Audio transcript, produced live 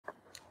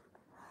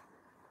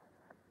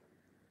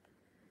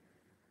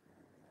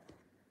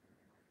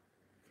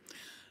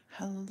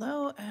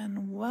Hello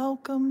and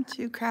welcome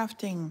to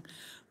crafting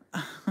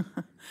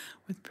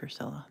with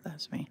Priscilla.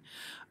 That's me.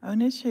 I want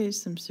to show you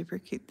some super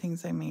cute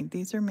things I made.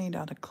 These are made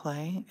out of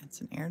clay.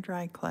 It's an air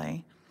dry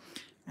clay,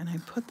 and I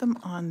put them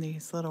on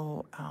these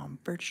little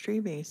birch tree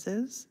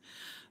vases.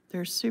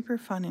 They're super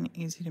fun and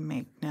easy to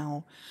make.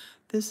 Now,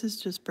 this is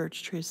just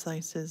birch tree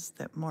slices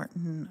that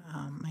Morton,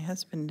 my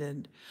husband,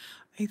 did,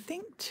 I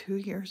think 2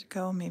 years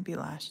ago, maybe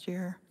last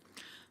year.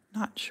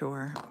 Not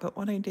sure. But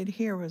what I did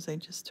here was I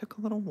just took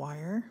a little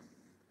wire,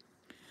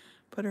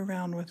 put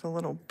around with a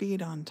little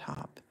bead on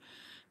top.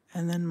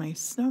 And then my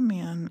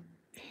snowman,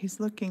 he's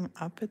looking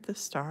up at the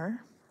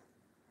star.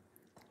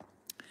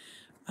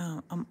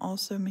 I'm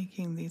also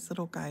making these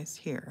little guys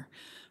here.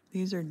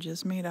 These are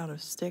just made out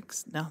of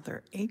sticks. Now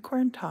they're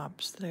acorn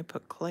tops that I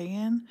put clay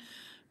in.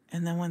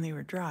 And then when they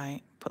were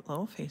dry, put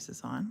little faces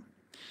on.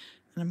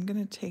 And I'm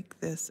gonna take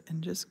this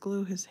and just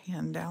glue his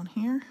hand down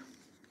here.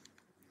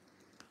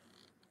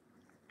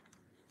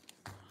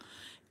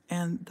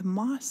 And the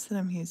moss that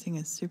I'm using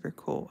is super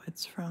cool.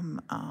 It's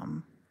from,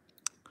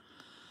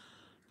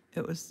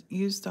 it was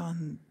used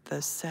on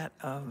the set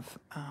of,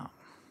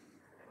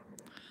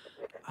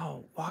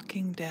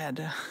 Walking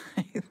Dead,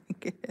 I think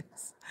it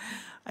is.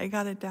 I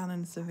got it down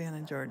in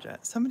Savannah, Georgia.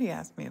 Somebody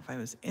asked me if I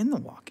was in The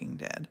Walking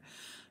Dead,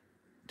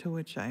 to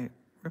which I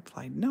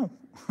replied, no.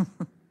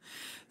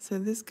 So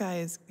this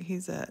guy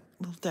he's a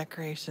little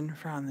decoration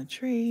for on the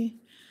tree,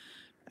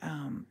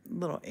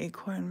 little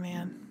acorn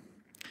man.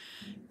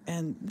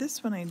 And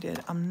this one I did,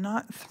 I'm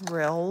not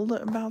thrilled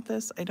about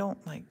this. I don't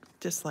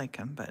dislike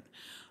him, but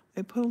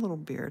I put a little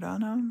beard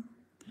on him.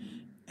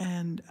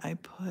 And I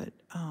put,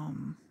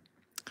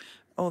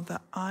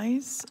 the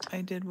eyes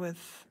I did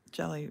with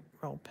jelly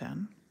roll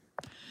pen.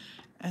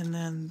 And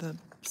then the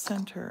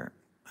center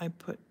I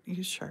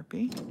used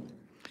Sharpie.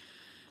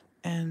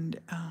 And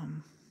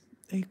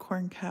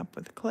acorn cap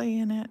with clay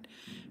in it.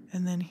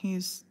 And then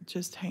he's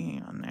just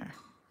hanging on there.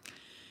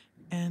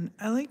 And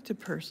I like to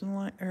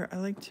personalize, or I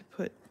like to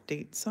put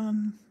dates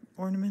on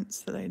ornaments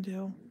that I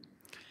do.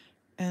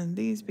 And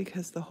these,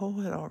 because the hole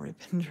had already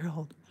been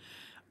drilled,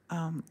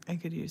 I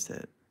could use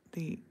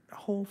the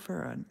hole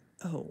for an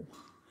O.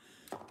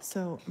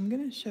 So I'm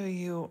going to show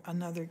you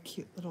another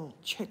cute little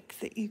trick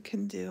that you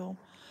can do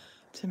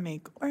to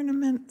make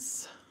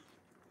ornaments.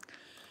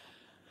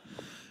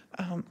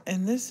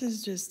 And this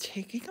is just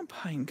taking a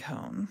pine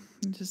cone.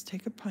 Just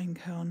take a pine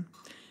cone.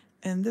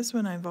 And this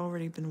one I've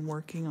already been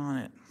working on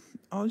it.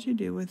 All you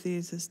do with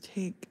these is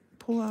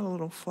pull out a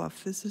little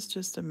fluff. This is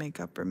just a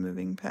makeup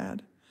removing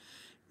pad.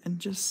 And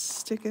just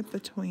stick it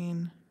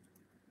between.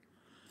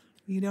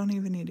 You don't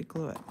even need to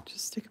glue it.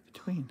 Just stick it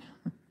between.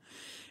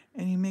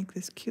 And you make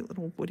this cute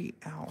little woody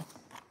owl.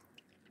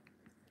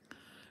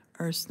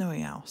 Or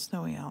snowy owl,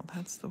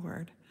 that's the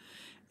word.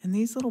 And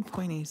these little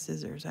pointy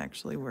scissors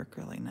actually work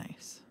really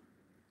nice.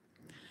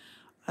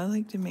 I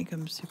like to make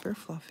them super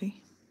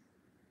fluffy.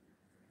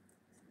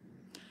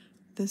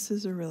 This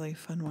is a really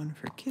fun one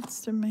for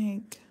kids to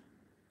make.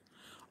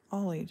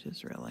 All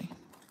ages, really.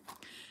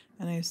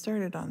 And I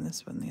started on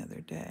this one the other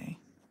day.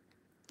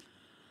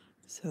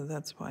 So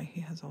that's why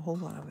he has a whole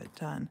lot of it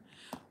done.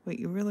 What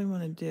you really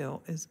want to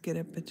do is get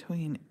it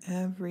between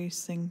every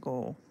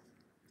single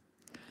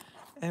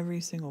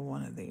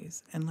one of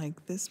these. And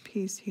like this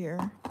piece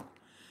here,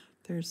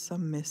 there's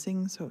some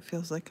missing, so it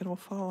feels like it'll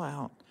fall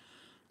out.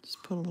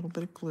 Just put a little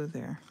bit of glue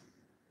there.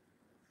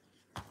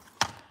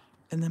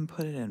 And then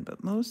put it in.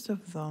 But most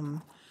of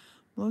them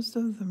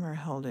are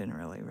held in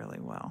really, really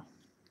well.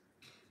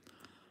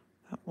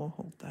 That will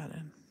hold that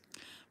in.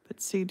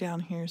 But see down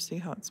here, see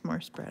how it's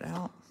more spread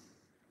out?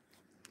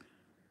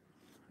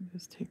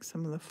 Just take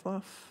some of the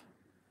fluff,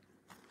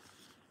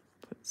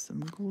 put some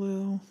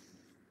glue.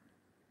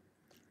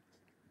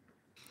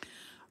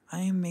 I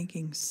am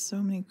making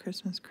so many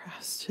Christmas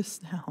crafts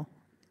just now.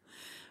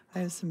 I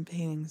have some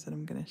paintings that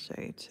I'm going to show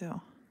you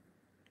too.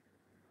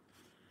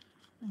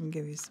 And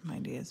give you some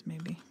ideas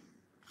maybe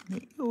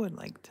that you would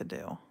like to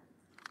do.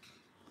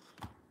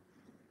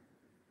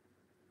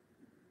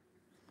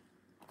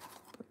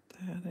 Put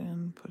that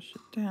in, push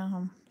it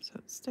down so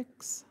it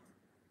sticks.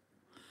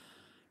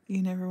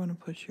 You never want to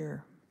push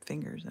your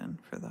fingers in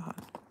for the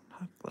hot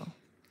glue.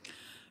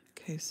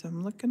 Okay, so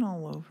I'm looking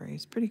all over.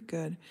 He's pretty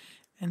good.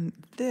 And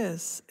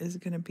this is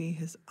going to be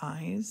his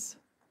eyes,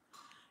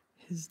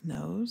 his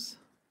nose,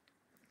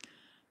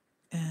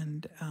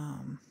 and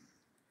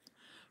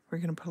we're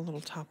going to put a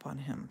little top on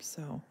him.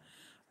 So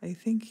I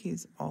think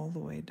he's all the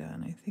way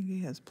done. I think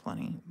he has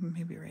plenty,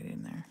 maybe right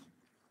in there.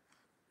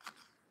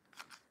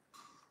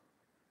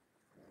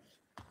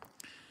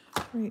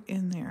 Right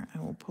in there, I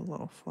will put a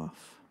little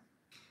fluff.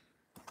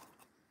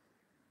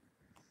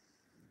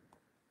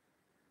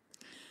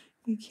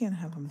 You can't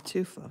have them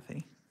too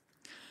fluffy.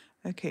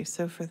 Okay,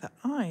 so for the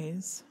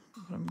eyes,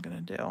 what I'm going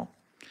to do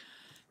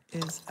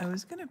is I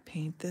was going to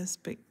paint this,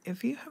 but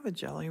if you have a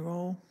jelly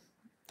roll,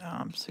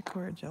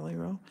 Sakura jelly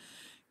roll,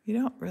 you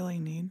don't really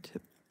need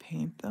to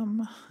paint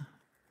them.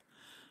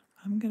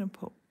 I'm going to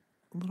put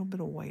a little bit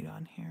of white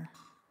on here.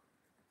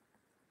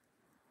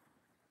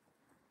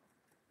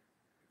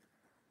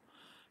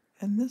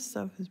 And this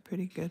stuff is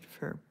pretty good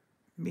for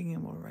being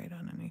able to write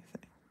on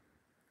anything.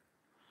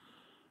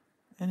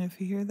 And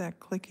if you hear that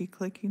clicky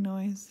clicky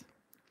noise,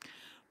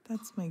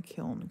 that's my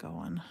kiln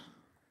going.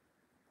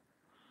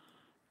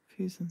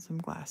 Fusing some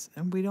glass.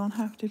 And we don't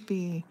have to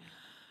be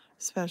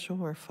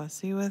special or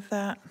fussy with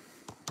that.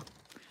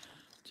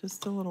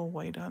 Just a little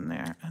white on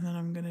there. And then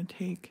I'm going to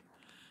take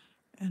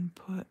and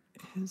put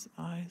his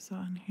eyes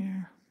on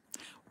here.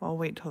 Well, I'll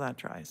wait till that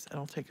dries.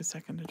 It'll take a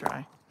second to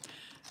dry.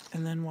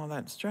 And then while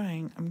that's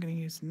drying, I'm going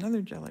to use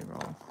another jelly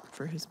roll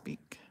for his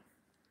beak.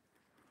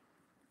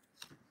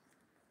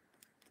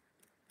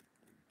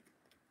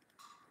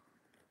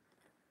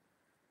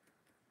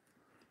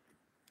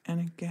 And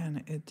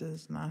again, it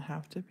does not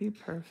have to be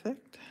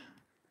perfect.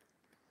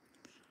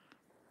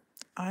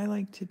 I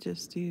like to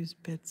just use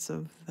bits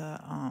of the,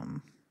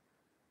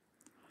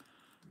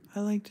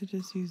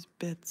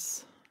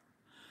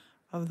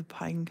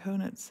 pine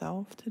cone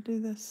itself to do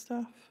this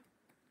stuff.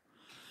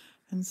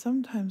 And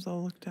sometimes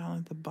I'll look down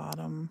at the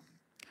bottom,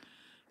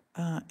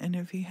 and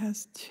if he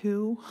has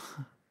two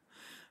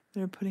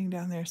that are putting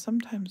down there,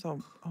 sometimes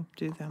I'll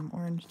do them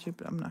orange too,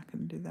 but I'm not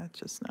going to do that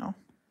just now.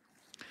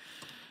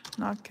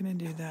 Not going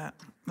to do that.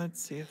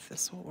 Let's see if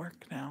this will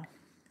work now.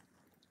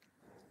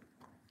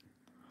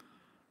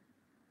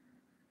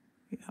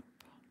 Yep.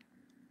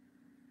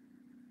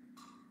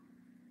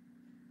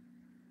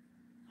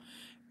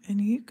 And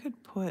you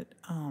could put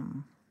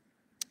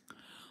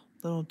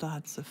little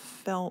dots of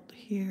felt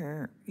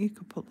here. You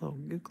could put little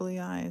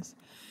googly eyes.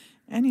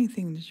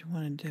 Anything that you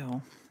want to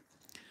do.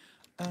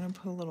 I'm going to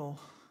put a little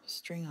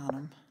string on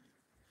them.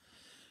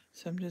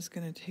 So I'm just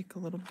going to take a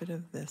little bit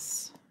of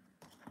this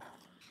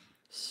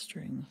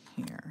string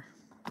here.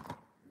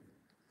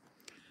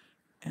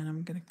 And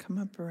I'm going to come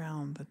up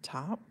around the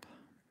top.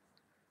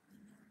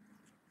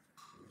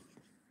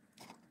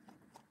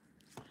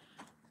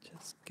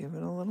 Just give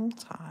it a little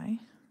tie.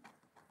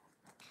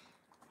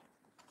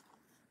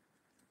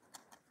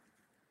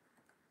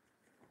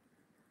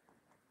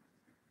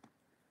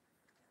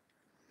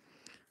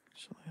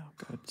 Actually, I'll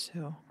go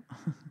two.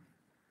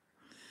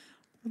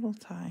 Little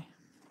tie.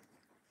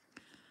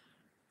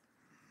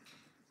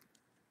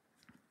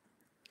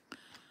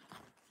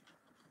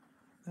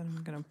 Then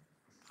I'm going to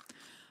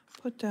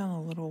put down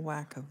a little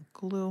whack of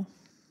glue.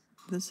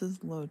 This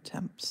is low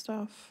temp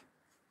stuff.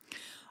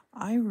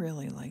 I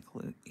really like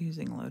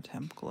using low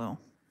temp glue.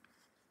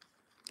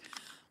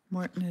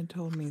 Morton had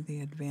told me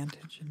the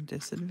advantage and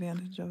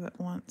disadvantage of it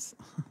once.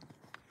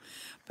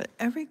 But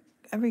every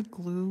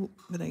glue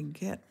that I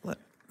get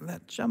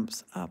that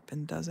jumps up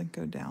and doesn't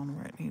go down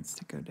where it needs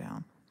to go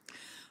down.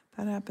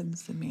 That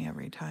happens to me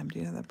every time. Do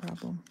you have that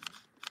problem?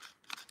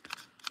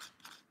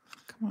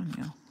 Come on,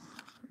 you.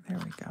 There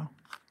we go.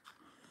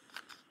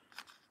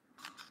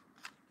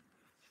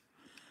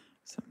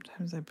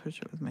 Sometimes I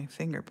push it with my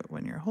finger, but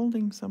when you're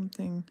holding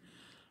something,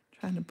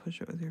 trying to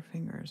push it with your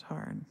finger is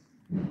hard.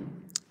 I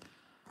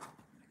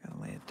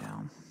gotta lay it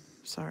down.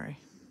 Sorry.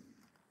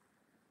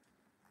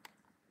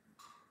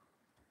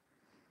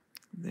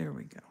 There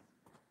we go.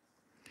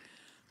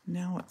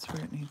 Now it's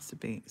where it needs to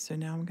be. So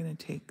now I'm going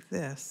to take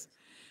this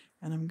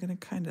and I'm going to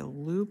kind of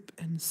loop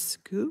and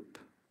scoop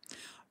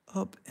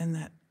up, and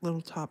that little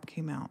top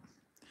came out.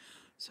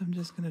 So I'm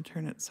just going to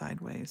turn it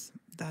sideways.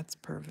 That's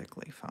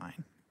perfectly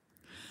fine.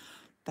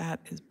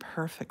 That is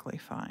perfectly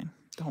fine.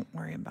 Don't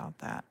worry about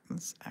that.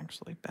 It's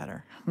actually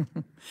better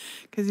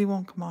because he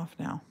won't come off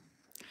now.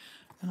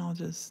 And I'll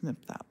just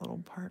snip that little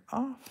part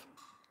off.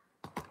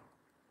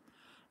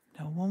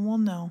 No one will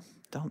know.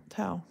 Don't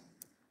tell.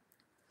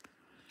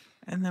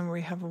 And then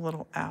we have a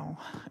little owl.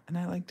 And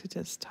I like to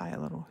just tie a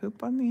little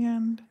hoop on the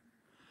end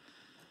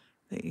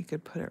that you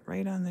could put it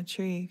right on the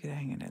tree. You could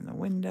hang it in the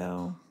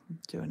window,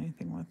 do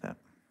anything with it.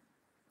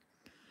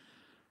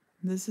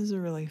 This is a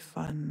really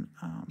fun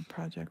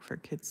project for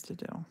kids to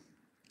do.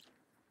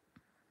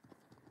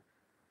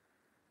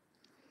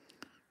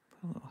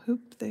 Put a little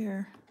hoop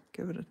there,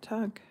 give it a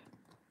tug.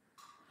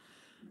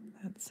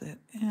 That's it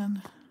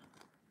in.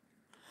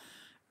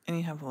 And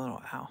you have a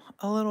little owl,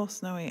 a little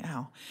snowy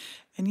owl.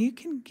 And you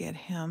can get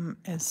him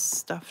as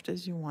stuffed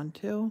as you want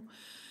to.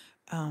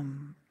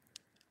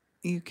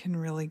 You can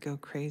really go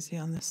crazy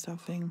on the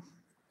stuffing.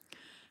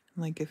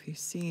 Like if you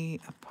see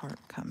a part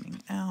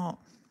coming out,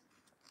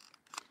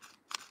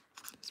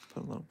 just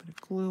put a little bit of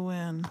glue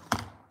in,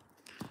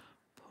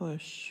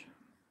 push,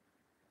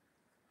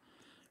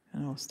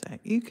 and it'll stay.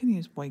 You can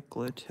use white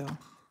glue too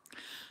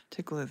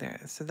to glue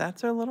there. So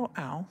that's our little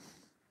owl.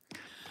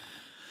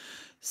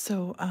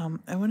 So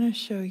I want to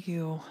show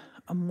you,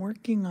 I'm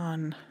working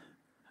on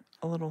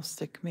a little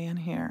stick man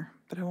here,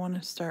 but I want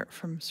to start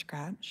from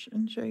scratch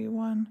and show you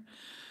one.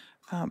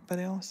 But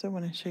I also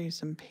want to show you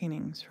some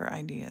paintings for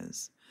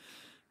ideas.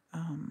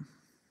 I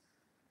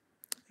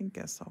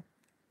guess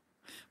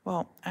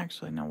well,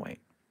 actually, no, wait.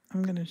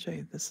 I'm going to show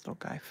you this little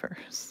guy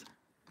first.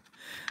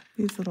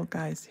 These little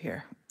guys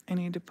here. I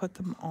need to put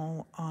them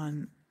all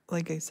on,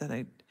 like I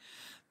said,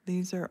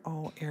 these are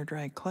all air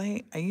dry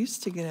clay. I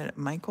used to get it at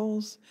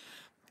Michael's.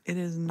 It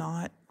is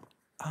not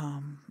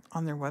on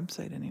their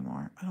website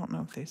anymore. I don't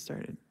know if they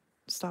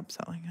stopped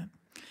selling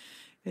it.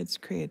 It's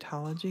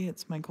Creatology.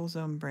 It's Michael's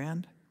own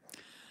brand.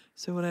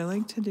 So what I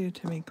like to do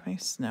to make my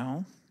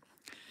snow,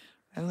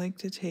 I like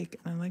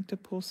to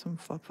pull some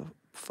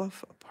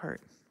fluff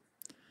apart.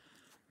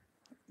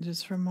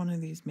 Just from one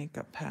of these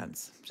makeup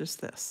pads, just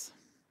this.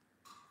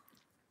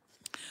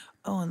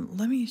 Oh, and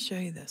let me show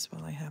you this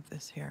while I have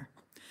this here.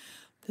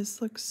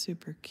 This looks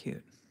super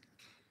cute.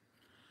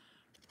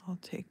 I'll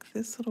take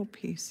this little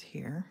piece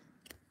here,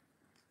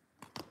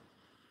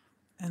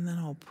 and then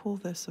I'll pull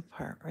this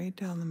apart right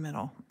down the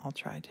middle. I'll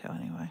try to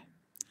anyway.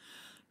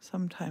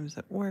 Sometimes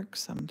it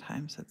works,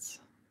 sometimes it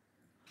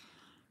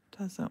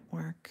doesn't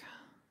work.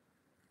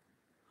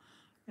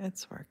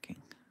 It's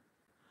working.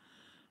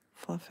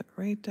 Fluff it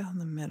right down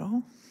the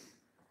middle.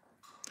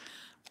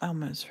 I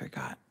almost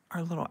forgot.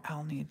 Our little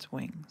owl needs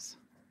wings.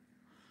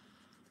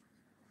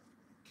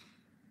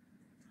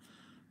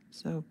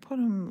 So put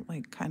them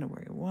like kind of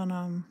where you want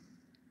them.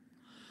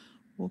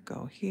 We'll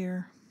go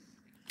here.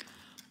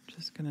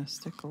 Just gonna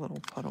stick a little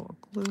puddle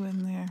of glue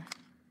in there.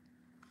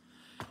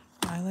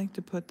 I like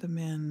to put them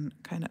in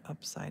kind of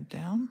upside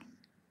down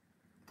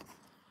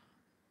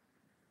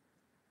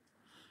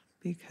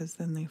because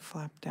then they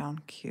flap down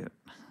cute.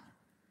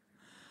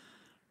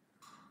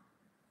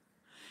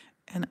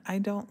 And I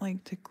don't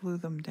like to glue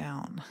them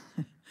down.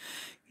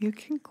 You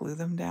can glue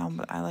them down,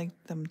 but I like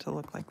them to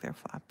look like they're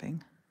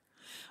flapping.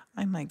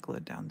 I might glue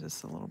it down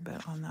just a little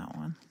bit on that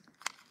one.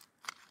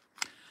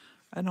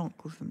 I don't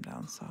glue them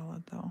down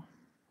solid though.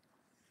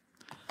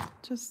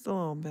 Just a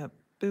little bit.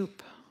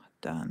 Boop.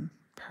 Done.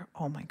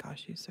 Oh my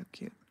gosh, he's so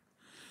cute.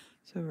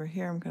 So over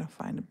here, I'm going to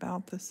find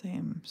about the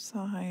same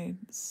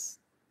sides.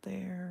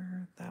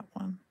 There, that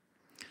one.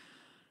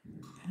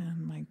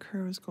 And my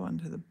curves go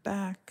into the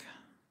back.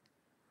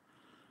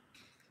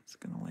 It's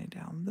going to lay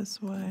down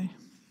this way.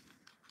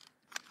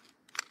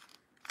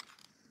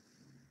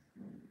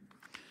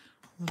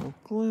 A little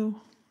glue.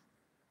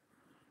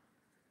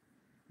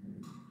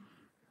 I'm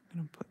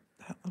going to put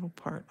that little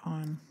part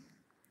on.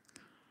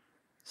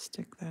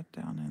 Stick that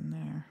down in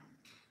there.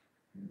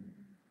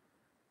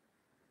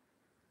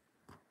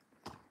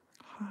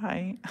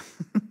 Hi.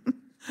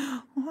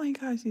 Oh my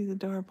gosh, he's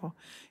adorable.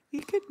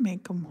 You could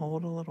make him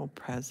hold a little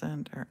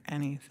present or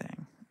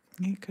anything.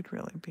 He could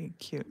really be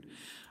cute.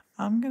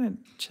 I'm going to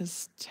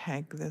just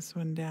tag this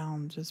one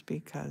down just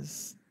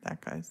because that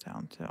guy's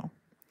down too.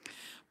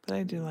 But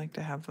I do like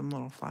to have them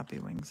little floppy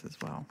wings as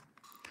well.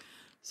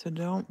 So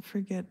don't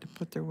forget to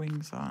put their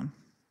wings on.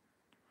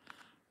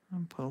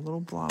 I'll put a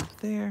little blob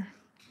there.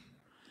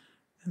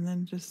 And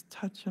then just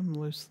touch them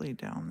loosely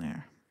down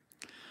there.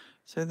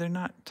 So they're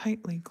not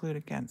tightly glued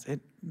against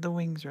it. The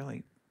wings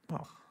really,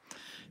 well,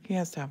 he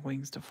has to have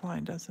wings to fly,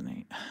 doesn't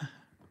he?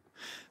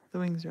 The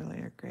wings really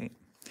are great.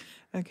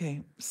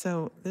 Okay,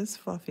 so this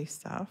fluffy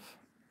stuff,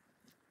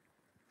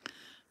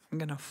 I'm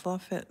going to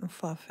fluff it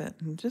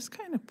and just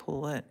kind of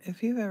pull it.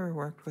 If you've ever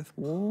worked with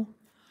wool,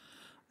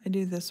 I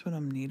do this when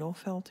I'm needle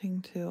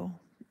felting too.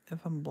 If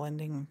I'm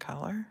blending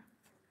color,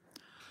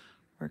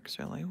 works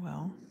really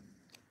well.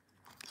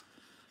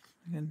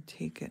 I'm going to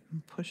take it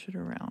and push it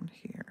around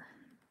here.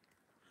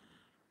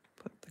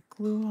 Put the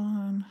glue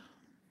on.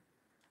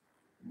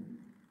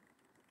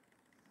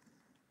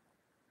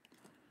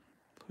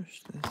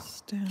 Push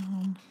this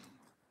down.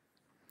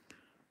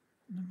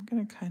 And I'm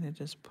going to kind of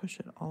just push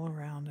it all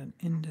around and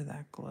into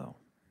that glue.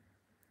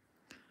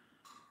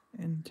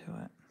 Into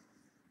it.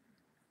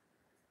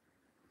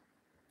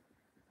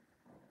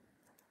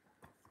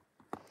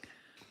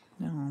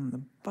 Now on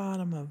the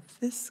bottom of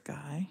this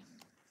guy,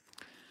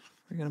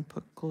 we're going to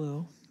put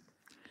glue.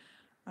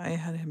 I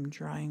had him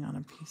drying on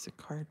a piece of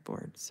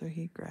cardboard, so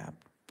he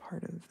grabbed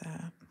part of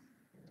that.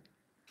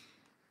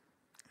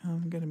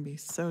 I'm going to be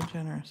so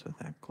generous with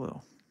that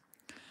glue.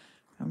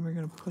 And we're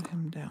going to put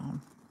him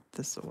down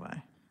this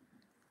way.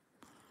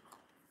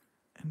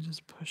 And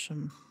just push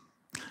him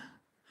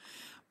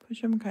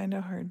kind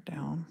of hard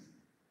down.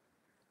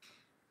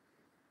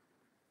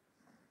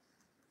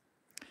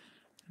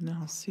 And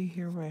now see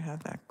here where I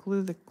have that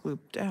glue that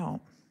glooped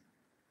out.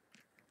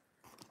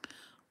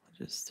 I'll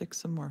just stick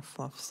some more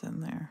fluffs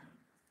in there.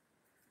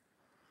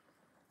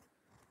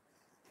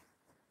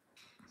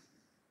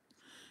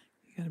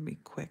 You gotta be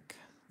quick.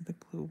 The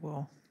glue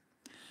will.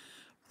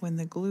 When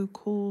the glue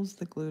cools,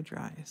 the glue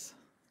dries.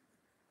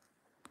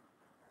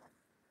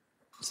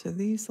 So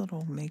these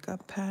little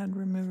makeup pad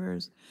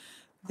removers,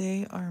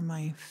 they are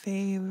my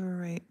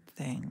favorite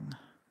thing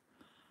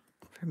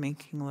for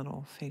making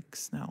little fake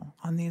snow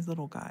on these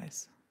little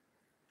guys.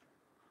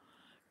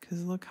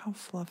 Because look how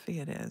fluffy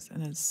it is,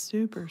 and it's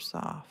super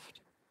soft.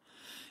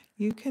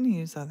 You can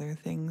use other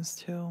things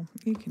too.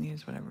 You can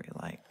use whatever you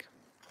like.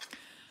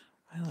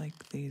 I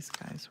like these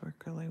guys,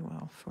 work really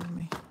well for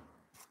me.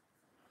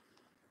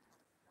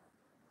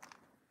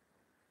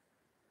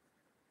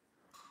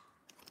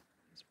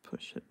 Just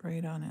push it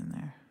right on in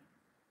there.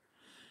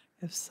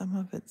 If some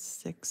of it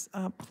sticks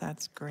up,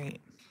 that's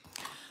great.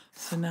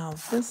 So now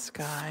this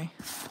guy,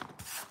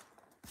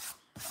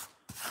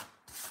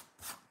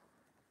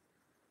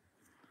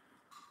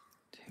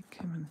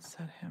 I'm gonna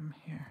set him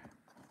here.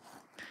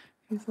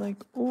 He's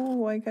like,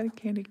 oh, I got a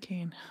candy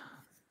cane.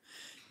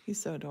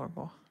 He's so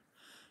adorable.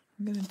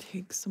 I'm gonna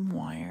take some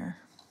wire.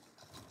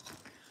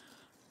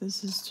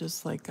 This is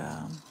just like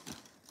a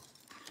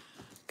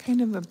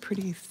kind of a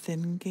pretty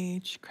thin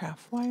gauge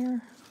craft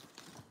wire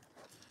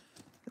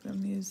that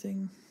I'm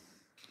using.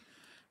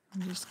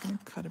 I'm just gonna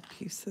cut a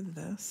piece of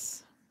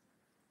this.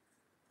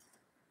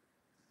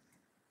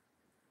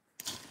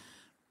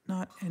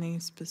 Not any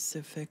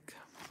specific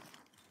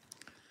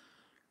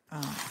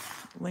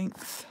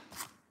length.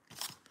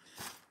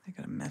 I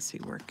got a messy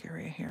work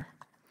area here.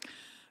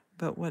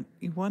 But what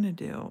you want to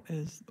do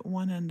is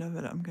one end of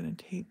it, I'm going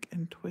to take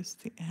and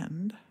twist the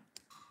end.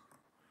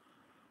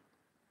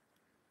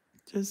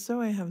 Just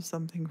so I have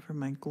something for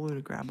my glue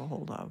to grab a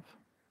hold of.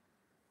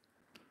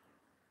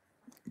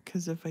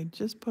 Because if I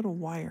just put a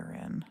wire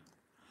in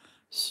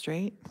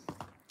straight,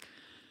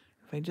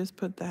 if I just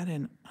put that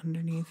in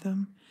underneath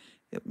them,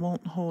 it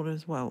won't hold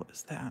as well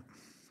as that.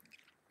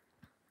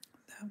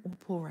 That will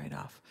pull right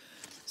off.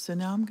 So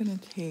now I'm going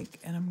to take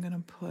and I'm going to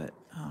put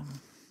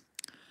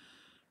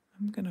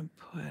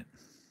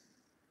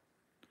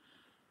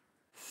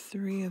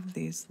 3 of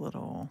these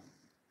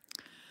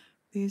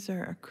these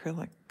are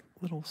acrylic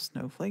little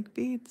snowflake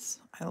beads.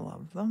 I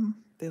love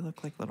them. They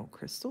look like little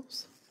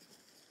crystals.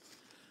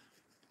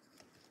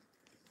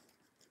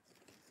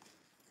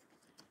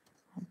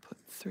 I'll put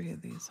 3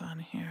 of these on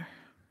here.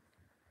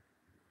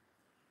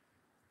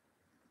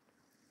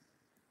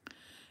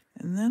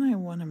 And then I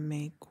want to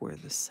make where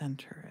the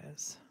center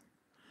is.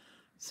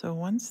 So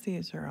once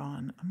these are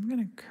on, I'm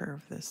going to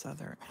curve this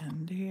other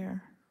end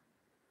here.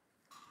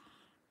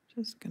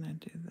 Just going to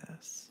do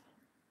this.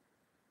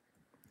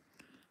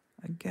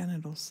 Again,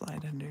 it'll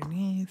slide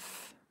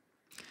underneath.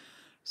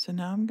 So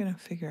now I'm going to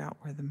figure out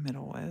where the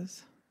middle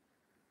is.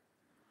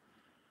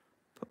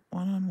 Put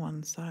one on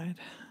one side,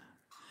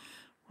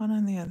 one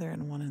on the other,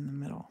 and one in the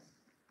middle.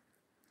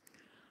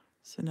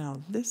 So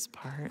now this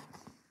part,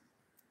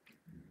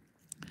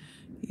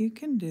 you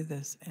can do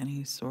this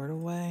any sort of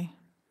way.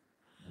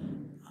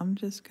 I'm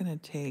just going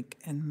to take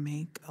and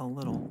make a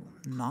little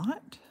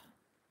knot.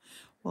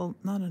 Well,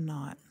 not a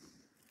knot,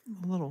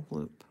 a little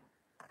loop.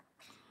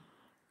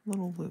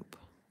 Little loop.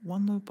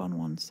 One loop on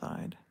one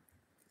side.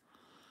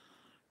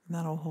 And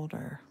that'll hold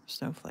our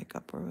snowflake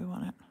up where we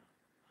want it.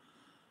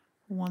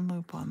 One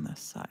loop on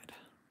this side.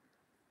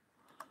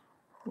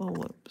 Little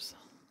loops.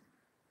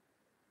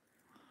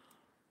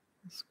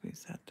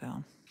 Squeeze that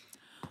down.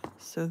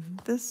 So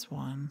this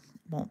one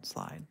won't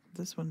slide.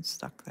 This one's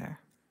stuck there.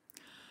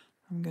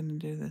 I'm going to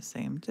do the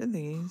same to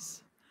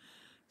these.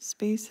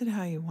 Space it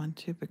how you want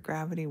to, but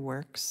gravity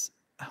works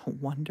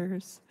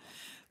wonders.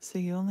 So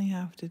you only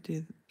have to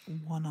do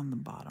one on the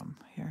bottom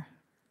here.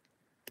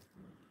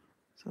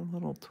 So a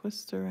little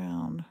twist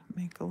around,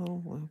 make a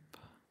little loop.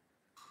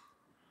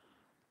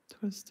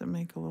 Twist and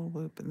make a little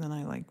loop, and then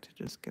I like to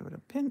just give it a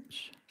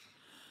pinch,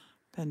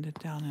 bend it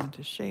down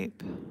into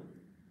shape.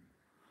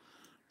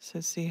 So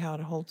see how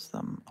it holds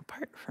them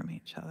apart from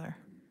each other.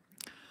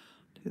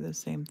 Do the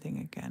same thing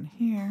again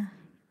here.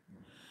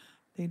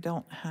 They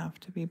don't have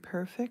to be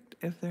perfect.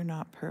 If they're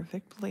not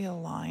perfectly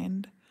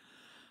aligned,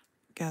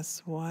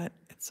 guess what?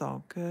 It's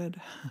all good.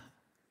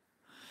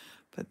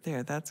 But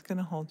there, that's going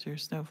to hold your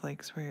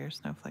snowflakes where your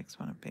snowflakes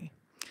want to be.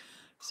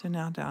 So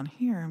now down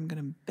here, I'm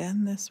going to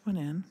bend this one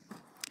in.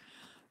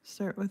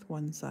 Start with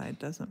one side,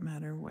 doesn't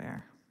matter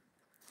where.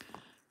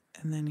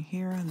 And then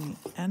here on the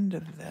end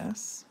of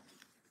this,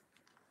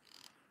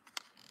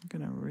 I'm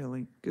going to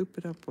really goop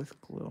it up with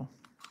glue.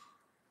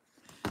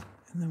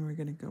 And then we're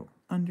going to go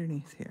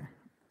underneath here,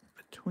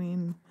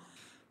 between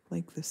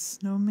like the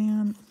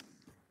snowman,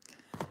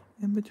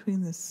 in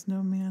between the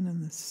snowman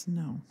and the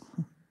snow.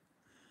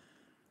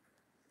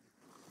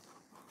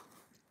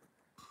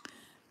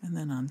 And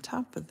then on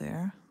top of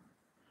there,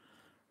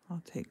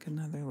 I'll take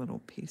another little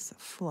piece of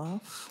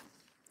fluff.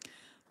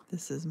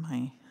 This is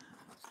my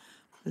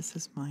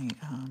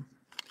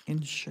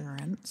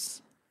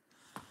insurance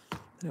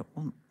that it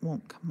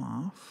won't come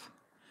off.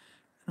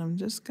 And I'm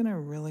just gonna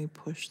really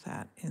push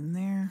that in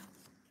there,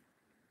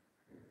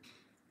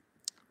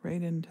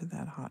 right into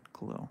that hot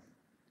glue.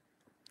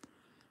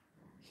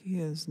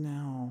 He's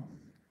now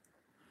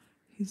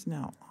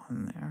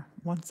on there.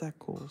 Once that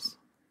cools,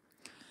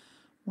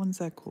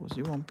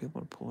 you won't be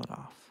able to pull it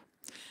off.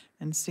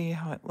 And see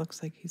how it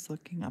looks like he's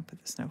looking up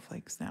at the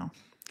snowflakes now.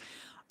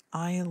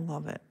 I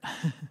love it.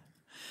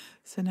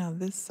 So now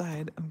this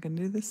side, I'm gonna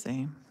do the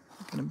same.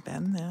 I'm gonna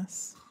bend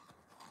this.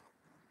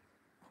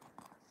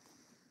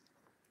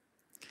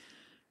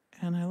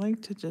 And I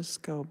like to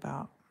just go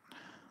about,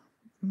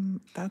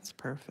 that's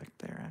perfect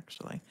there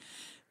actually.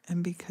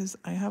 And because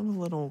I have a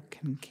little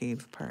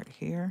concave part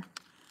here,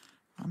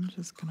 I'm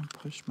just gonna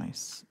push my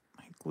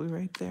glue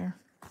right there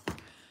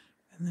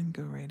and then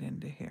go right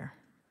into here.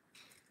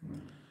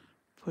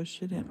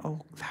 Push it in.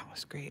 Oh, that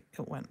was great.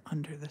 It went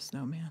under the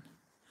snowman.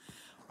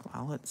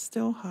 While it's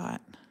still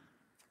hot,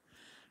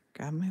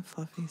 grab my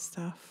fluffy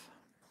stuff,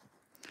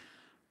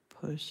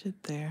 push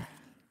it there,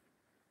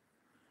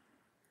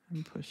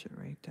 and push it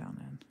right down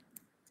in.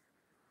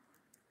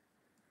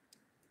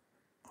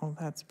 Oh,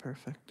 that's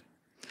perfect.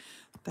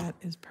 That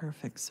is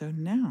perfect. So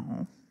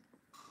now,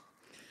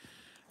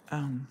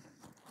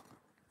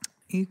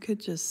 you could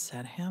just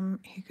set him,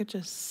 he could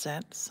just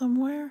set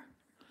somewhere.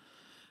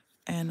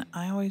 And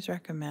I always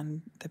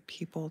recommend that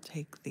people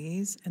take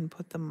these and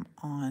put them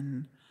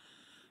on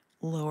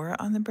lower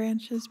on the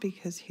branches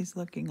because he's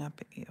looking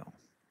up at you.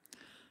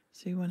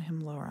 So you want him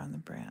lower on the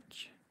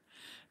branch.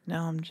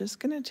 Now I'm just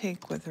gonna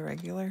take with a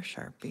regular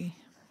Sharpie.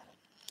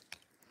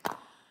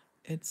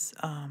 It's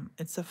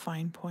a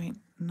fine point,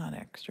 not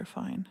extra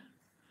fine.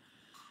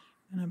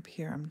 And up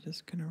here I'm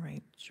just gonna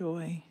write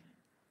joy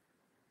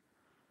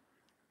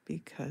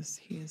because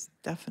he is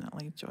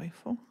definitely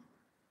joyful.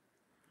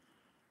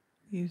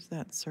 Use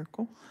that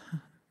circle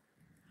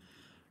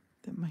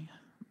that my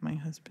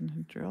husband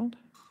had drilled.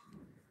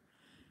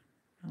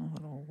 And a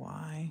little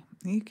Y.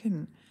 You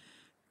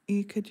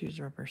could use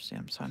rubber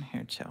stamps on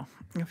here too.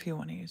 If you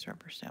want to use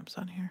rubber stamps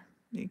on here,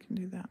 you can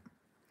do that.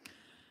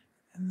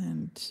 And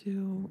then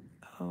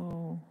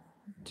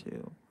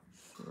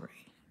 2023.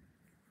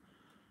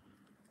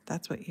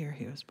 That's what year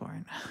he was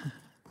born.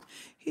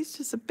 He's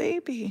just a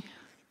baby.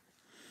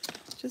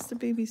 Just a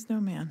baby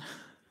snowman.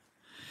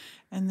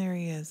 And there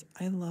he is.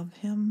 I love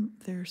him.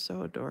 They're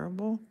so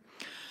adorable.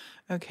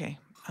 Okay,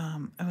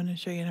 I'm going to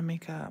show you how to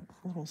make a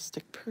little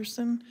stick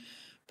person,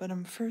 but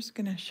I'm first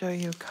going to show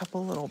you a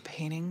couple little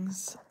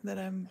paintings that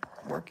I'm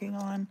working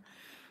on.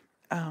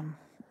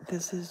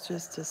 This is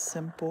just a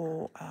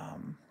simple,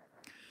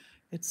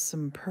 it's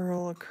some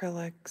pearl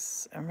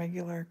acrylics and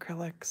regular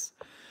acrylics,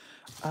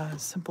 a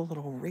simple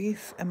little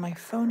wreath, and my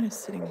phone is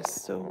sitting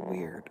so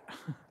weird.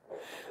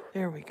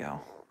 There we go.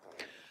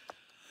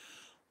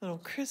 Little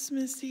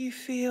Christmassy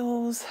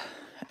feels,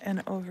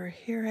 and over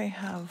here I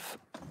have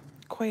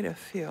quite a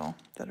few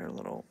that are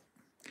little.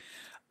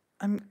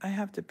 I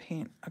have to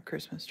paint a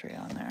Christmas tree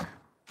on there.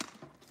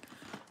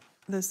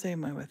 The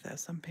same way with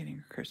this, I'm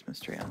painting a Christmas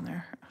tree on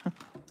there.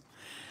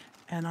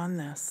 And on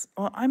this,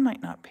 well, I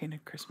might not paint a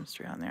Christmas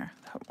tree on there.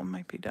 That one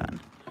might be done.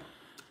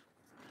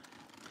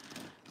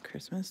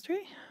 Christmas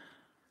tree.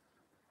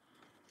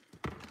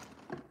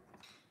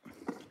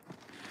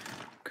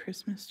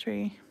 Christmas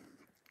tree.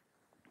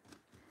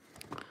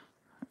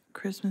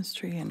 Christmas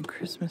tree and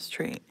Christmas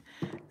tree.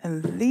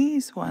 And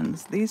these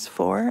ones, these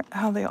four,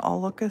 how they all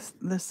look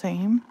the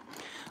same.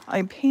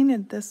 I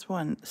painted this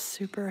one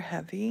super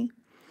heavy,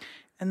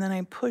 and then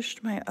I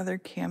pushed my other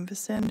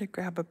canvas in to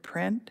grab a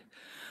print.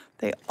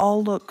 They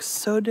all look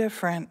so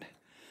different,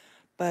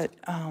 but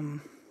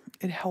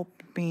it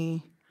helped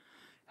me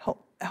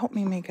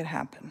make it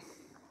happen.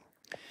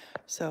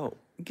 So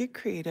get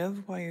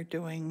creative while you're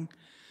doing,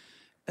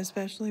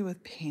 especially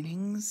with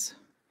paintings.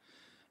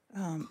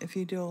 If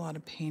you do a lot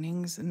of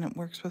paintings, and it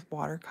works with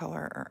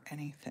watercolor or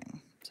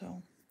anything.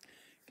 So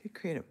get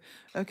creative.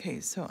 Okay,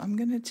 so I'm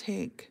gonna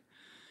take,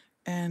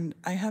 and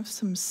I have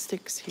some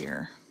sticks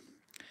here,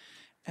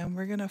 and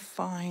we're gonna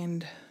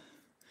find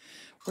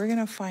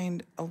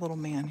a little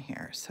man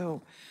here.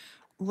 So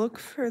look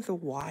for the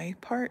Y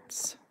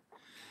parts,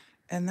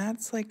 and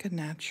that's like a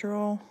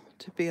natural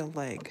to be a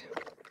leg.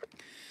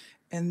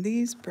 And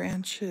these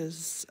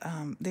branches,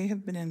 they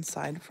have been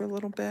inside for a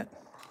little bit.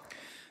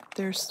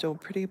 They're still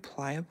pretty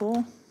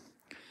pliable,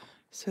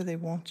 so they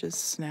won't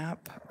just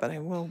snap, but I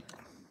will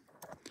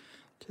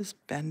just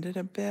bend it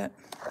a bit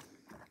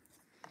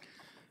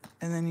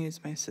and then use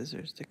my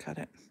scissors to cut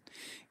it.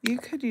 You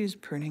could use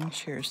pruning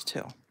shears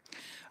too.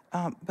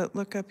 But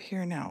look up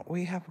here now.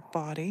 We have a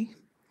body,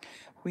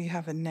 we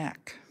have a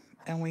neck,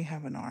 and we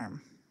have an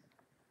arm.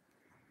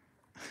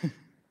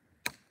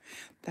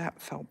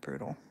 That felt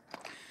brutal.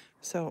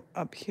 So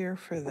up here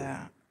for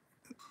that,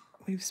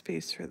 leave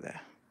space for the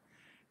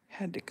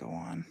head to go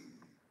on.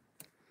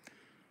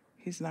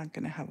 He's not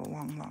going to have a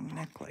long, long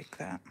neck like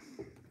that.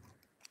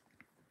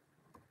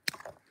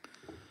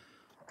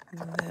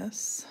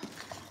 This.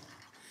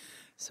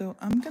 So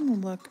I'm going to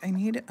look, I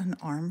need an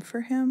arm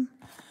for him,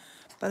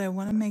 but I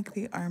want to make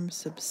the arm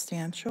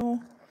substantial.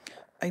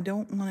 I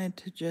don't want it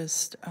to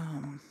just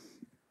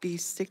be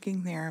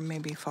sticking there and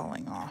maybe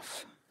falling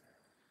off.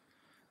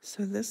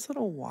 So this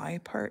little Y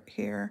part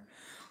here,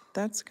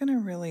 that's going to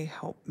really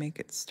help make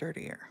it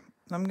sturdier.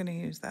 I'm going to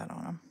use that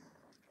on him.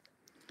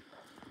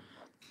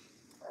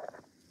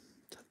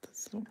 Set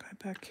this little guy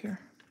back here.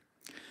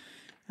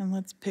 And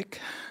let's pick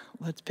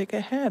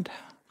a head.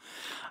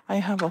 I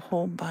have a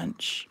whole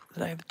bunch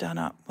that I've done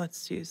up.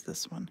 Let's use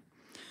this one.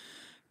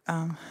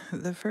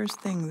 The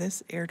first thing,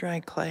 this air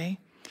dry clay,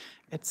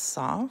 it's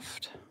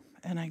soft,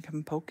 and I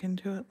can poke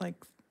into it like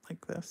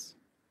this.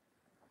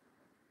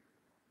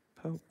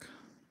 Poke.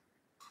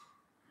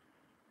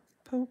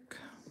 Poke.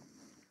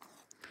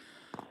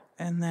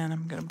 And then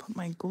I'm going to put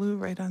my glue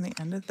right on the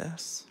end of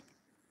this.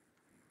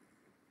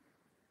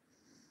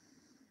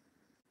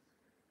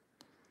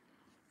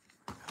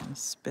 I'm going to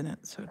spin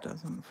it so it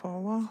doesn't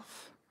fall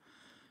off.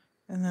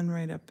 And then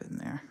right up in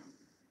there.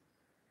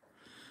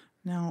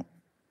 Now,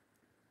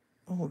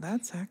 oh,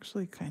 that's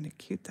actually kind of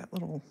cute, that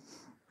little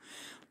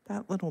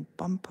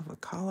bump of a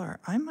collar.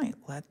 I might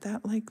let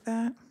that like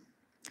that.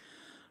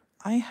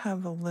 I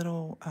have a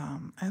little,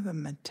 I have a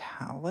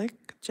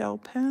metallic gel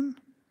pen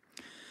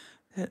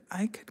that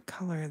I could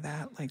color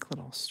that like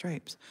little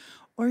stripes.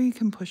 Or you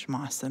can push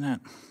moss in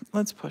it.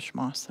 Let's push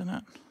moss in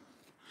it.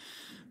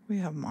 We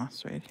have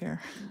moss right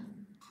here.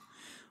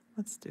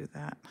 Let's do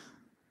that.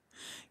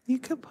 You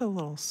could put a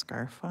little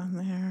scarf on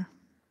there.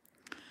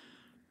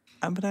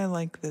 But I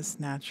like this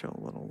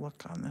natural little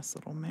look on this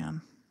little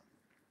man.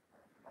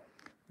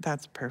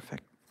 That's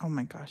perfect. Oh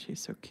my gosh,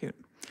 he's so cute.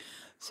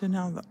 So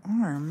now the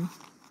arm,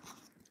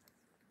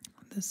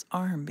 this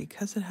arm,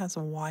 because it has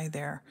a Y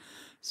there,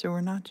 so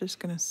we're not just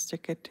going to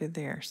stick it to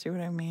there. See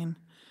what I mean?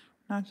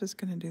 We're not just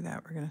going to do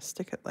that. We're going to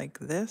stick it like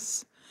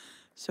this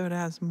so it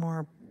has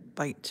more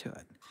bite to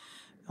it.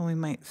 And we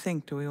might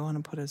think, do we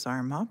want to put his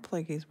arm up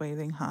like he's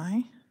waving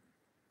high?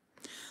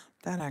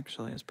 That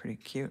actually is pretty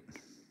cute.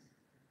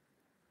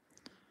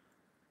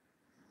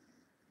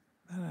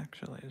 That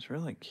actually is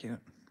really cute.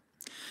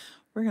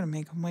 We're going to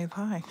make him wave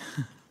high.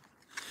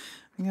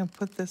 I'm going to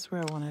put this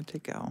where I want it to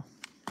go.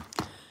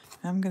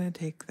 I'm going to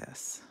take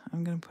this.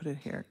 I'm going to put it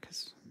here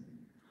because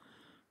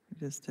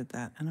we just did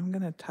that. And I'm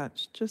going to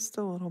touch just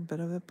a little bit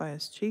of it by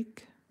his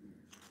cheek.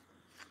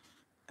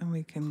 And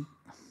we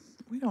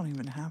don't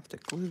even have to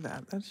glue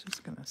that. That's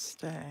just going to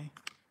stay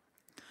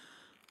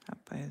up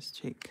by his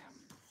cheek.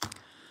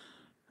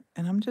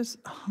 And I'm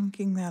just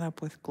hunking that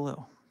up with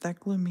glue. That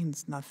glue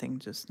means nothing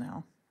just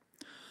now.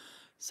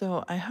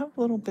 So I have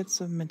little bits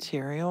of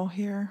material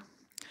here.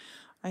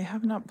 I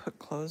have not put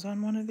clothes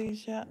on one of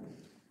these yet,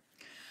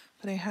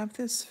 but I have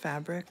this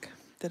fabric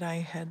that I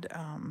had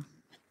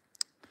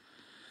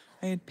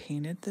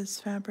painted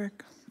this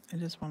fabric. I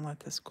just want to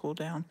let this cool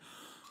down.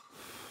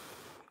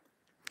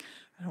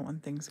 I don't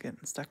want things getting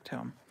stuck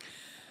to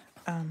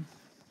them.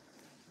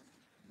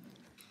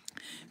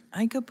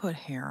 I could put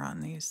hair on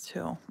these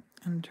too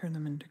and turn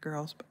them into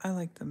girls, but I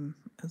like them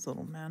as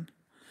little men.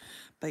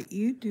 But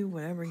you do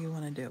whatever you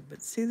want to do.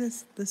 But see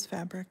this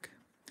fabric?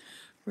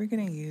 We're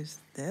going to use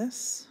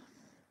this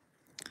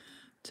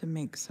to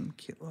make some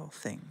cute little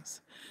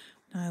things.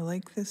 Now I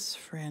like this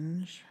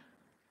fringe.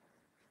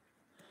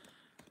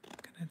 I'm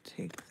going to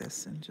take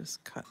this and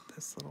just cut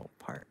this little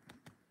part.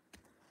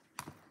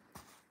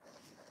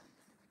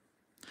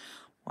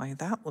 Why,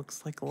 that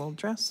looks like a little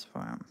dress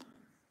for him.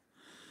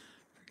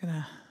 We're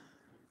going to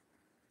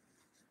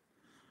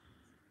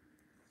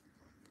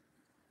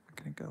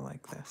go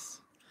like this.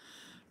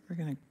 We're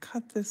going to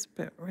cut this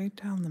bit right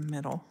down the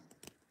middle.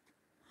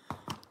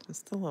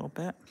 Just a little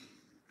bit.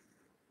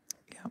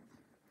 Yep.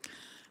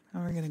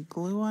 And we're going to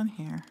glue on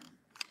here.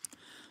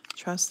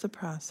 Trust the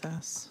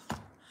process.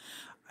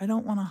 I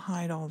don't want to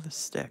hide all the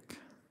stick.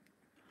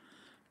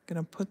 I'm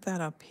going to put that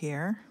up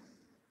here.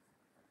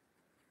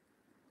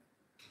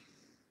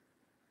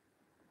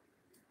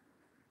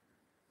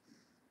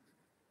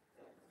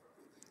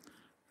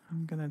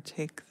 I'm going to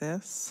take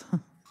this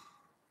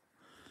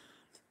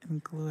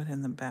and glue it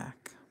in the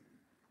back.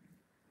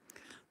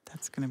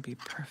 That's going to be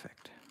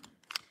perfect.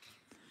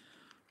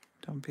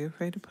 Don't be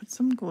afraid to put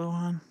some glue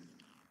on.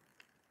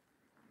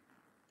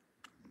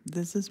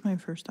 This is my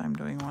first time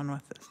doing one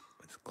with this,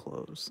 with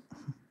clothes.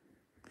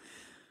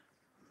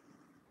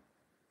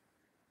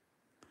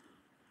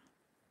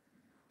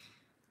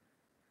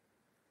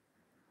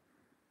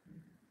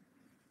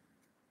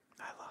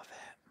 I love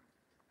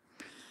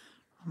it.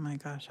 Oh my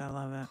gosh, I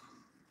love it.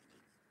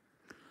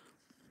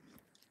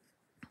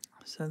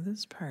 So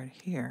this part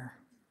here,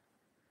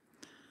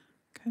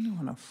 kind of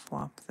want to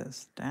flop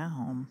this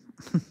down.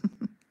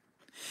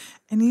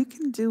 And you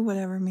can do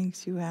whatever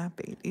makes you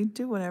happy. You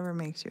do whatever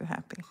makes you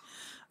happy.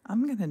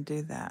 I'm going to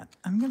do that.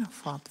 I'm going to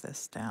flop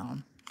this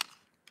down.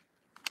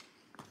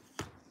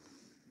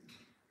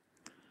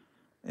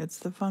 It's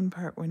the fun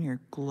part when you're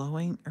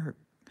gluing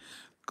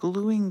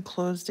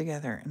clothes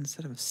together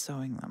instead of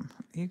sewing them.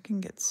 You can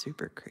get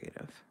super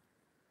creative.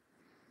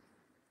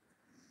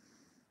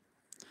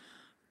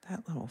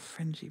 That little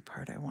fringy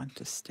part I want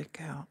to stick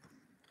out.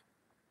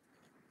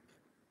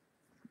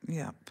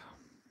 Yep.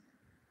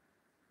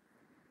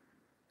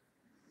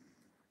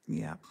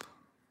 Yep.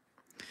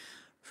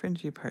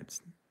 Fringy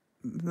parts.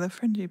 The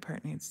fringy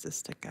part needs to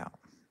stick out.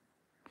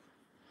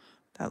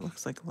 That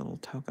looks like a little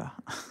toga.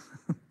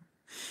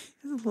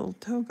 He has a little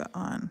toga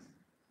on.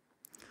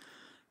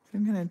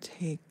 I'm going to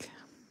take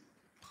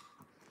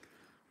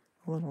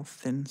a little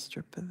thin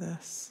strip of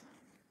this.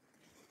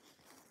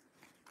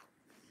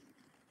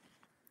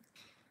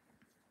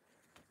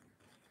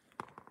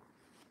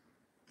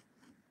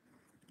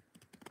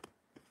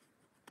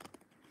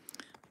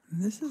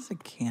 This is a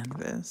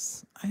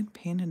canvas. I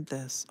painted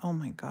this. Oh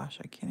my gosh,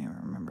 I can't even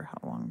remember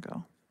how long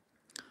ago.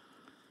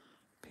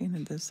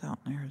 Painted this out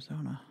in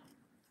Arizona.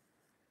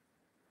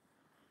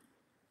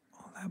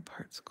 Oh, that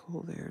part's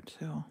cool there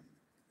too.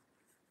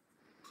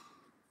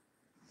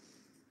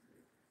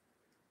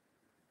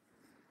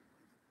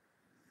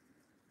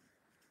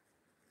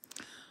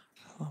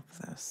 I love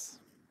this.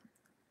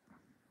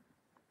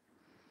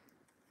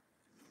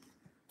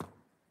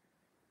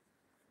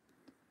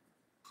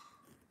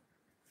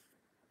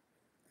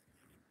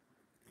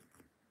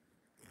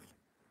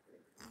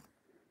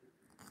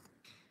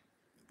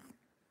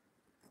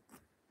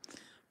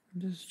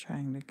 just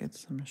trying to get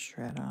some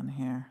shred on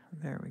here.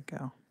 There we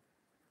go.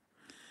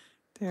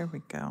 There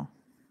we go.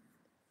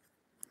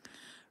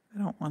 I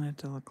don't want it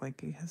to look like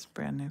he has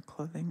brand new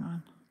clothing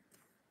on.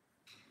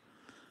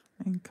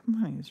 I mean,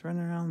 come on, he's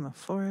running around the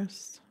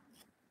forest,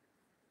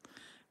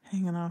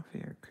 hanging off of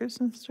your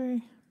Christmas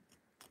tree.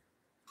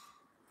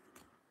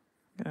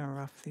 I'm gonna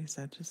rough these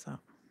edges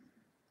up.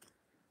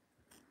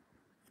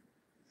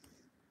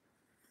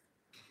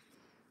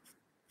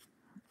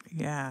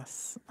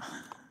 Yes.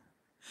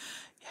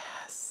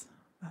 Yes,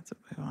 that's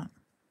what we want.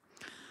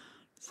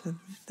 So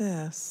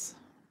this,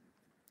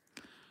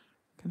 I'm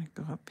gonna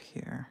go up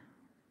here.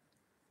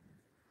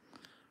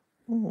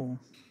 Ooh,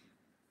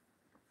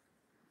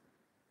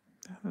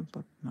 that would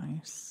look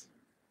nice.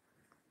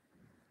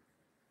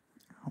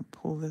 I'll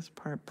pull this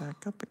part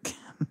back up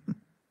again.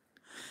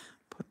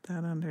 Put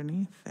that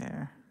underneath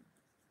there.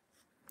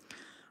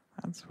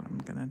 That's what I'm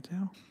gonna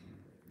do.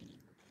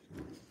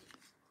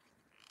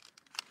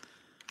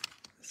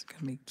 This is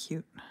gonna be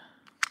cute.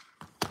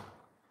 Gonna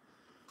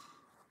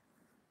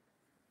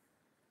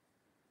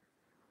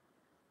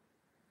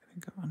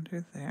go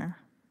under there.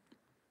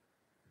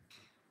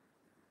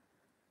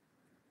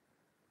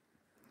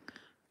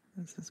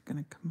 This is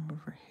gonna come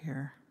over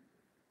here.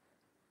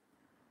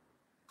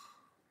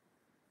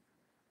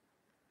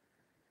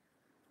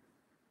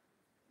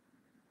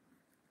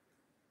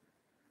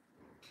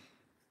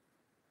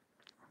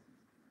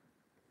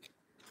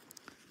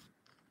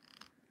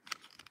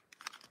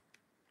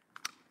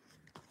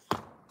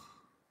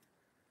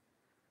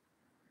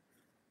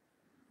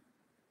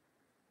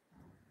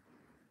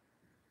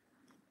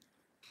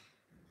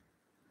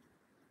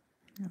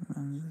 And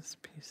then this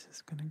piece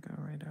is going to go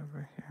right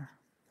over here.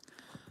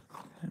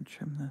 I'm going to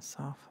trim this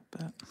off a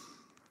bit.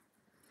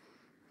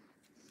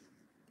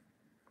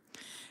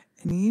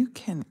 And you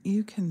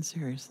can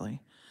seriously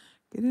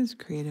get as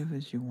creative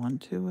as you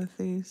want to with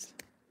these.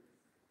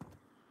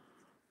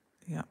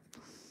 Yep,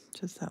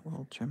 just that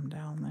little trim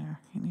down there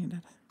you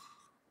needed.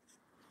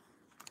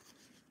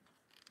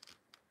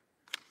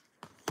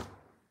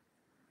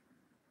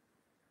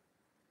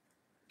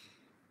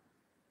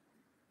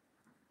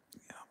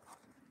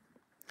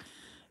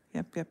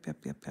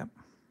 Yep.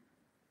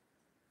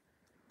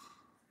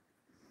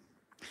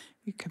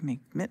 You can make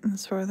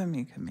mittens for them.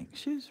 You can make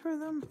shoes for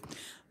them.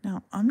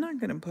 Now, I'm not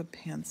going to put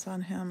pants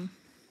on him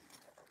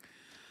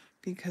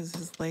because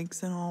his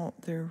legs and all,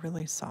 they're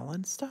really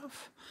solid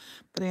stuff.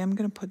 But I am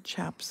going to put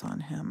chaps on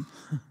him.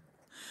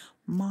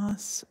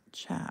 Moss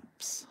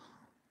chaps.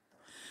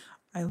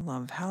 I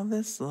love how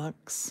this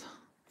looks.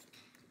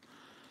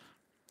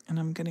 And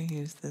I'm going to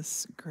use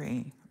this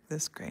gray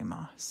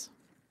moss.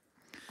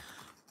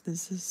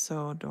 This is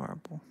so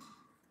adorable.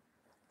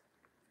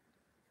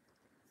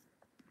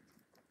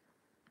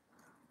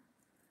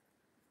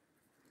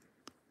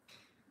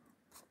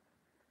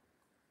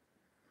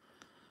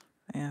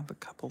 I have a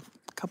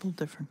couple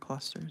different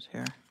clusters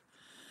here.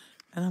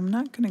 And I'm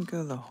not going to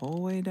go the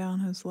whole way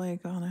down his leg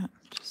on it,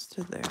 just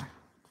to there.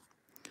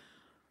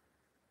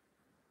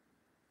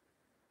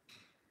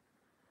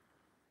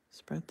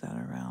 Spread that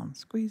around,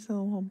 squeeze it a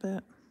little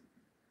bit.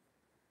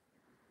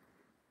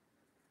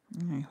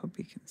 And I hope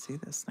you can see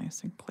this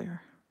nice and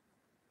clear.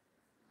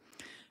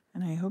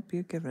 And I hope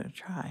you give it a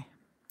try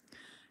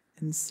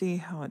and see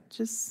how it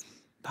just,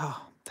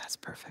 oh, that's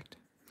perfect.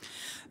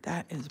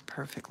 That is a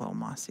perfect little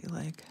mossy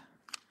leg.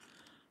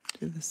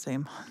 Do the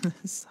same on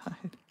this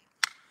side.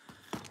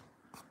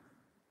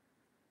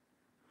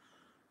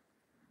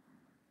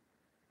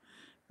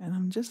 And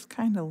I'm just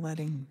kind of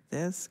letting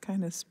this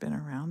kind of spin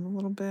around a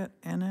little bit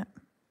in it.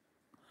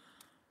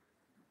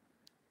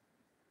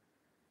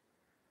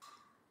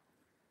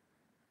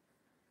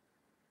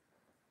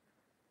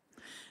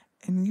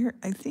 And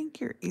I think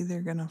you're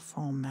either going to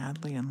fall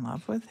madly in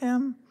love with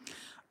him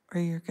or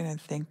you're going to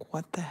think,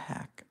 what the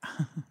heck?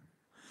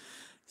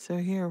 So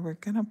here, we're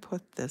going to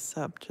put this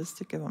up just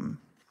to give him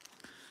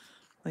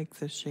like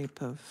the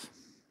shape of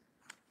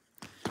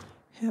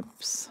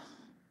hips.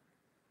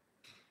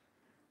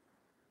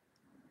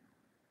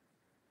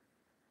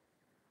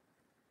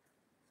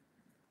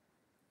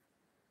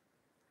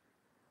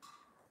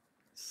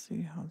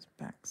 See how his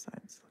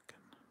backside's looking.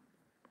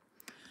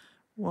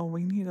 Well,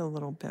 we need a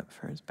little bit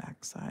for his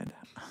backside.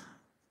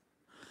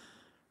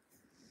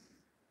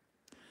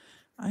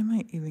 I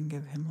might even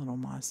give him little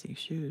mossy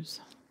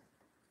shoes.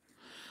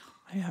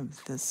 I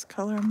have this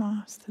color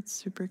moss that's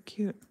super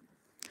cute.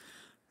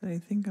 But I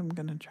think I'm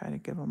going to try to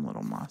give him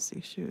little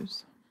mossy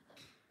shoes.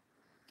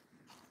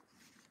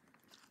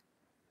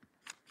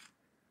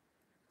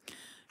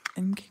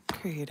 And get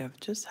creative.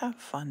 Just have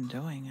fun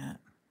doing it.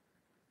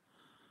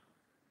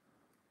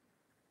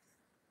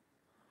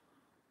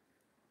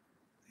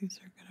 These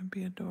are going to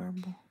be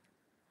adorable.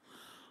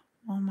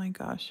 Oh my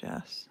gosh,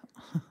 yes.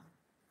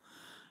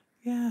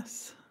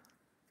 Yes.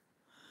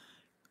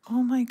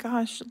 Oh my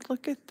gosh,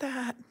 look at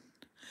that.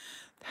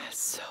 That's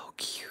so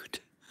cute.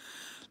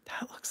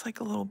 That looks like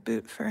a little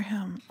boot for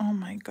him. Oh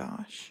my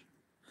gosh.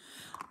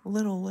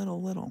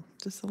 Little.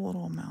 Just a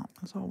little amount.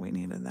 That's all we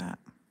need of that.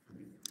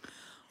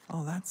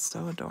 Oh, that's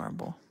so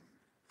adorable.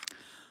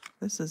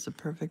 This is a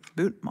perfect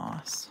boot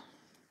moss.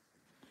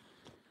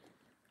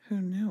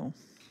 Who knew?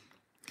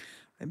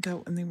 I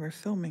bet when they were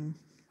filming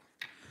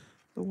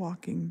The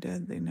Walking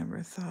Dead, they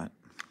never thought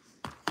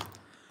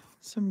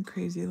some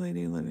crazy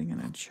lady living in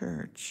a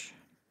church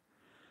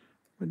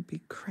would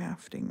be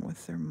crafting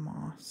with their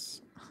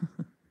moss.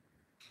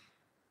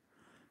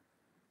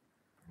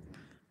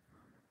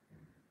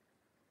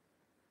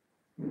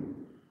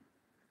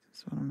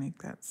 Just want to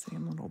make that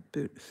same little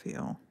boot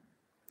feel.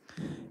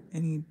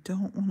 And you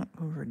don't want to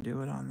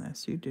overdo it on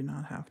this. You do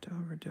not have to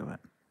overdo it.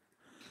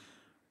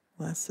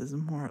 Less is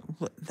more.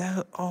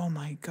 That, oh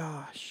my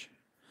gosh.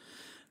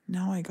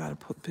 Now I got to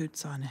put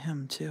boots on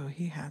him too.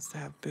 He has to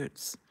have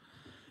boots.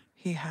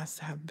 He has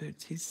to have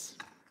boots. He's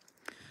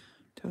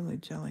totally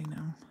jelly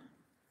now.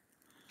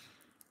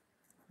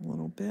 A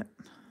little bit.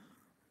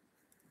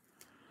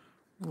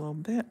 A little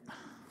bit.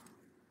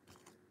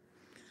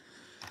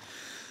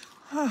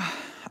 Oh,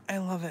 I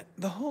love it.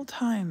 The whole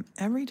time,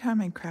 every time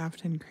I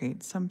craft and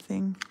create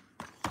something,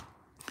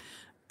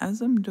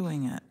 as I'm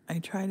doing it, I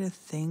try to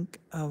think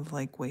of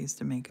like ways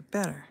to make it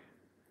better.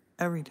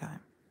 Every time.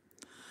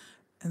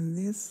 And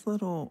this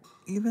little,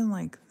 even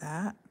like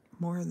that,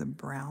 more of the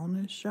brown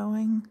is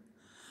showing,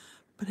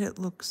 but it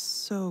looks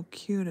so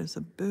cute as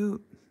a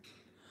boot.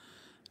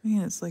 I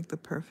mean, it's like the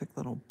perfect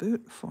little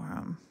boot for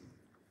him.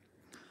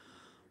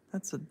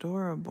 That's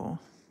adorable.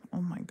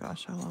 Oh my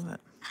gosh, I love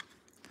it.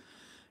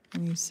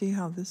 And you see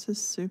how this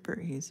is super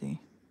easy.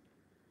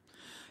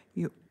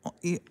 You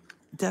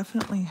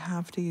definitely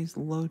have to use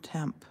low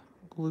temp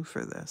glue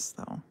for this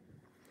though.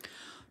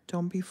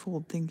 Don't be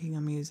fooled thinking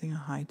I'm using a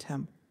high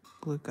temp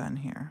glue gun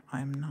here.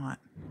 I'm not.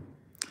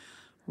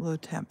 Low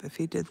temp. If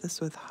you did this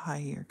with high,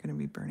 you're going to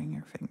be burning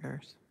your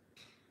fingers.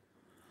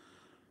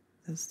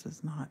 This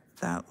does not.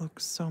 That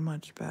looks so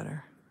much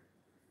better.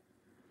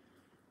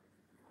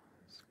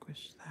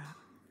 Squish that.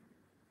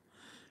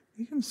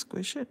 You can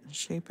squish it and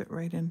shape it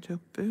right into a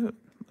boot.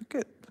 Look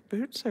at the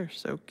boots are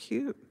so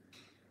cute.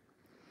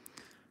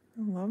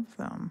 I love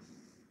them.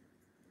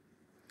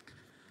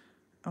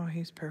 Oh,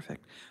 he's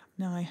perfect.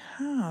 Now I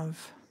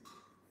have,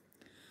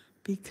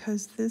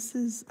 because this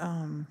is,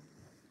 I'm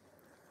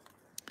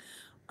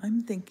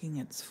thinking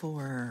it's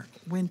for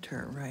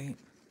winter, right?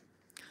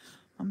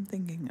 I'm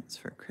thinking it's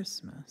for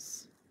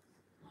Christmas.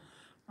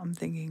 I'm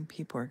thinking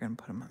people are going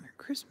to put them on their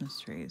Christmas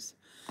trees.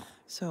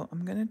 So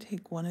I'm going to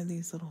take one of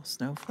these little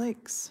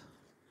snowflakes,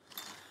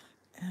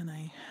 and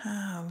I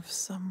have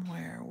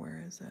somewhere,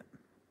 where is it?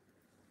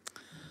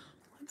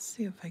 Let's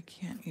see if I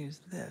can't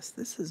use this.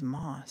 This is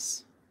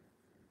moss.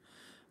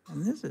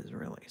 And this is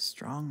really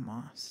strong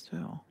moss,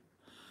 too.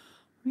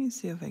 Let me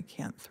see if I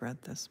can't thread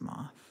this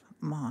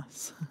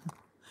moss.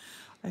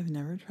 I've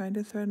never tried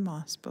to thread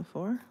moss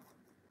before.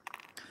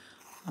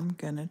 I'm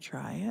going to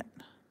try it.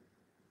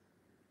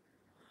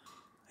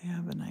 I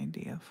have an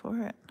idea for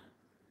it.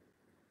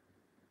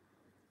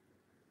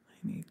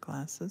 I need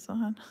glasses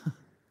on.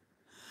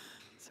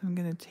 So I'm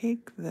going to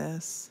take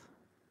this,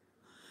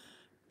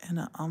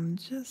 and I'm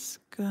just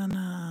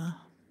gonna,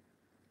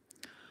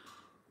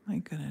 what am I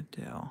gonna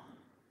do?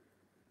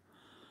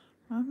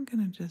 I'm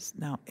gonna just,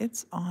 now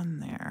it's on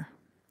there.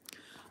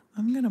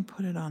 I'm gonna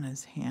put it on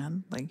his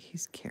hand like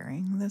he's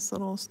carrying this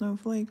little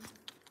snowflake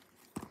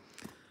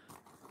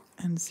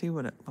and see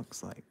what it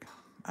looks like.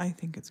 I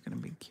think it's gonna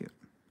be cute.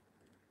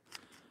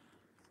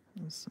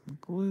 There's some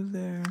glue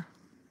there.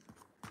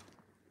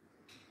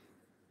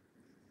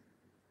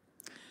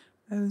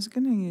 I was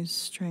gonna use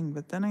string,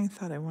 but then I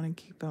thought I want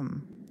to keep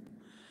them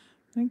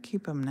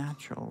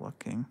natural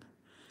looking.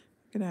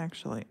 I could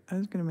actually, I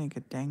was gonna make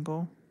it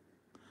dangle.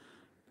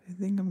 I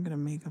think I'm gonna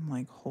make him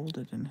like hold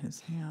it in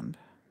his hand.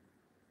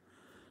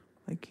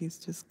 Like he's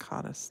just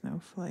caught a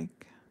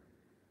snowflake.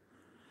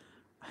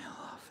 I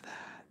love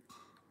that.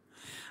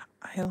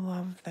 I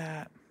love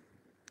that.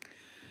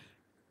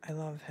 I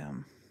love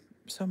him.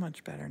 So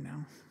much better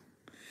now.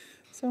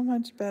 So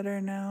much better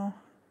now.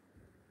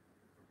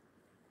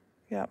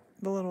 Yep,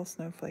 the little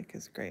snowflake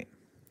is great.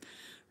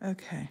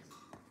 Okay.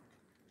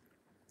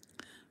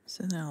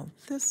 So now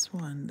this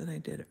one that I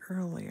did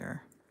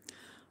earlier,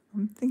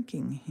 I'm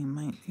thinking he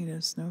might need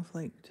a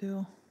snowflake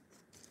too.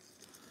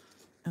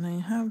 And I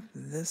have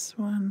this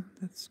one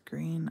that's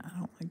green. I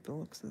don't like the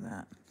looks of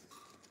that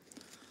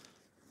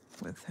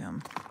with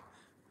him.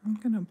 I'm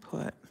gonna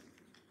put,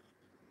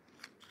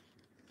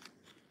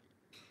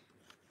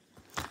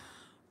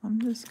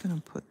 I'm just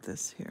gonna put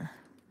this here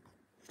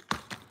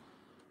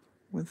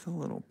with a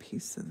little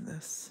piece of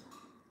this.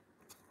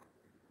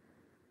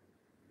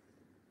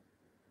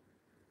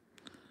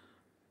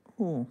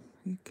 Oh,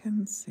 you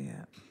can see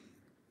it.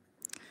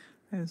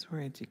 I was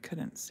worried you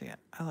couldn't see it.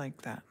 I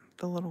like that.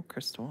 The little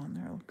crystal on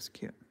there looks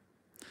cute.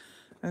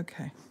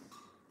 Okay.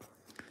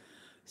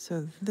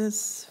 So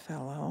this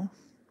fellow,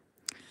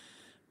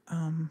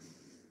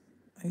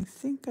 I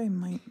think I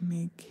might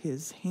make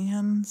his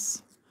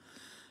hands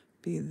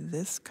be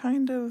this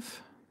kind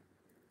of,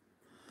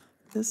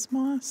 this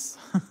moss.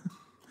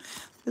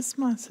 This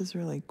moss is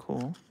really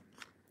cool.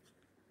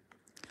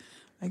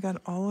 I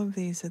got all of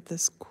these at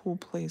this cool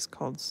place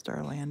called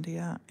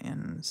Starlandia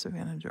in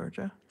Savannah,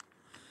 Georgia.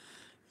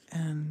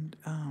 And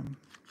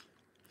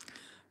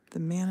the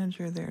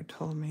manager there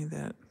told me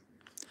that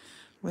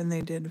when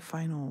they did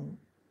final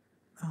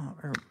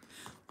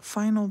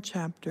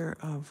chapter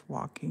of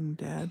Walking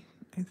Dead,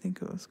 I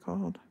think it was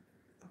called,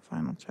 the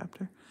final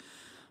chapter,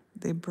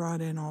 they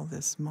brought in all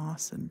this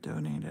moss and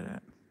donated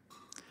it.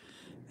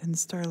 And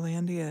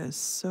Starlandia is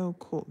so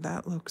cool.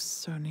 That looks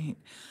so neat.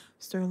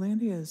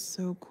 Starlandia is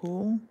so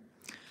cool.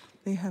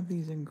 They have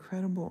these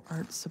incredible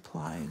art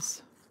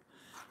supplies.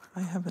 I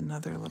have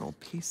another little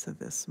piece of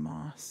this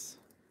moss.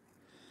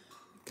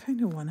 I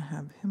kind of want to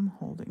have him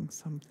holding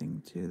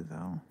something too,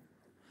 though.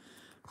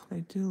 But I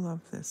do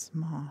love this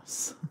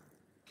moss.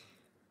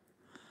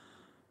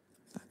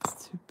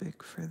 That's too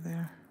big for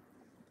there.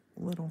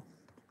 Little.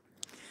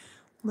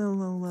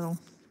 Little.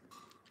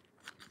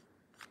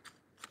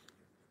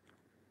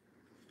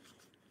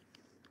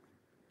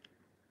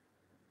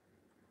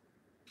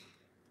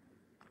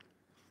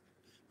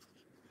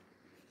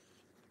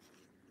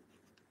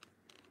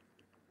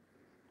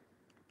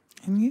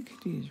 And you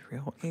could use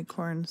real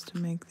acorns to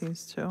make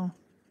these too.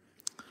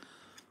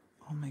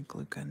 Oh, my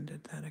glue gun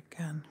did that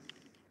again.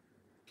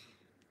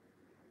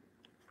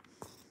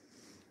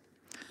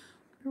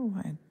 I wonder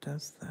why it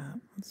does that.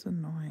 That's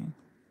annoying.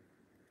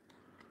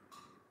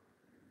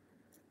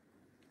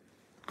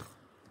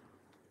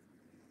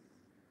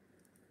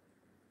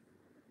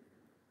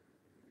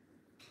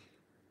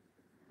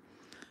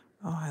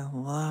 Oh, I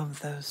love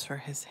those for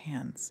his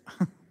hands.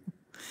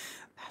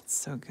 That's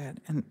so good.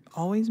 And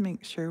always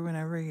make sure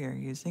whenever you're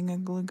using a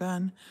glue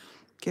gun,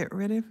 get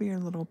rid of your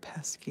little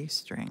pesky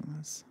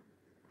strings.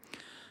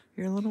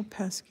 Your little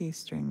pesky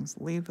strings,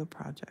 leave a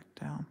project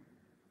down.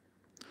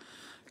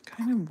 I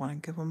kind of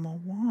want to give him a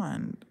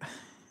wand.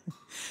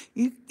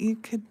 You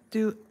could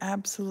do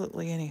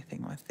absolutely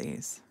anything with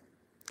these.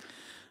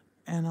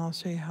 And I'll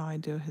show you how I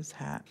do his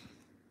hat.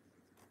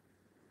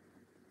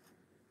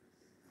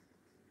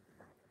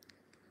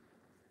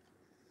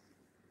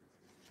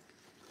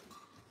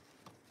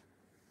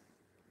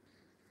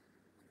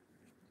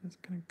 Just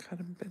going to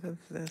cut a bit of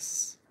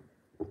this.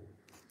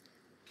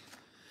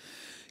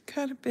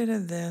 Cut a bit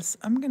of this.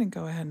 I'm going to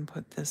go ahead and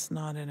put this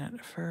knot in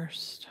it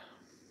first,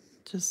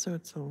 just so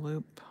it's a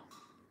loop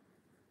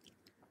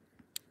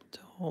to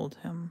hold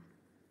him.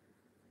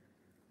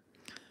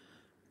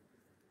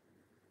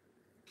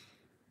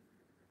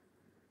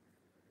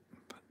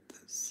 Put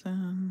this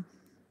in.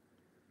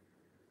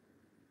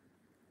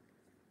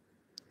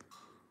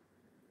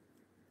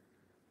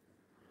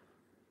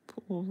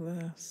 Pull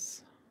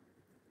this.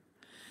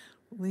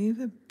 Leave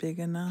it big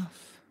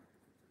enough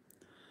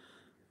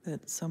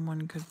that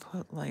someone could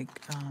put like,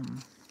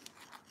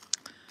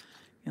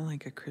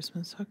 like a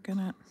Christmas hook in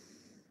it.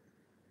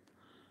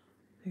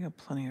 They got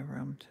plenty of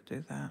room to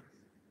do that.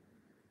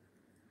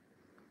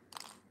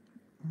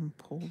 And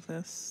pull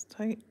this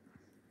tight.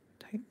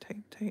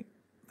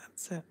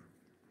 That's it.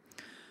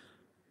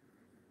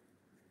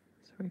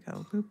 So we got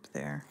a loop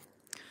there.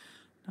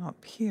 Now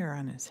up here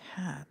on his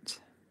hat,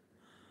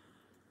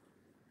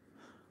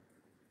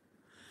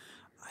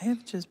 I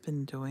have just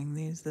been doing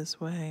these this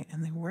way,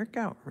 and they work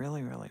out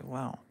really, really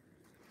well.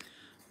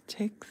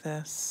 Take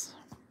this.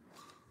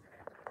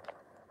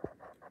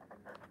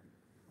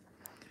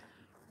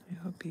 I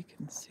hope you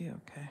can see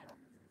okay.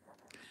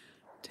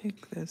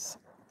 Take this,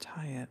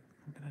 tie it.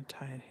 I'm going to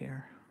tie it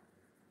here.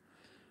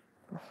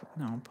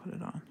 No, I'll put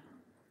it on.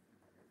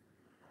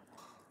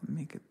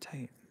 Make it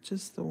tight.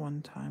 Just the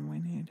one time we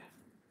need.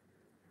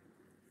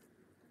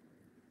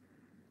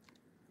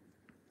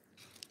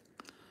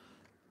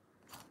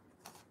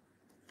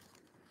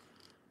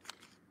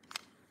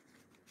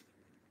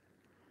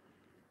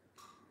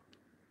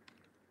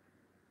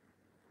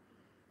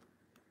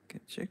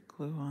 Get your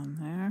glue on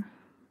there.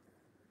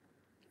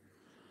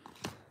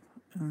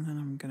 And then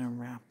I'm going to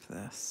wrap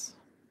this.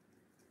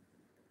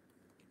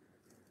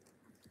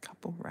 A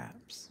couple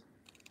wraps.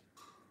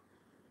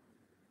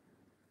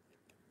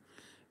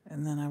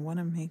 And then I want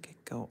to make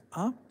it go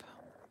up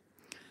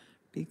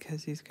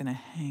because he's going to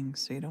hang,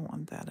 so you don't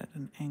want that at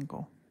an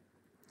angle.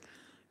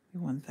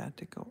 You want that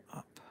to go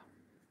up.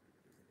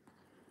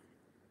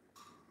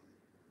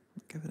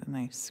 Give it a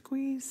nice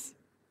squeeze.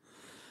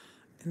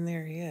 And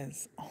there he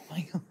is. Oh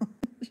my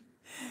gosh.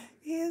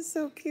 He is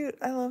so cute.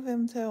 I love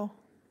him too.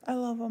 I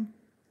love him.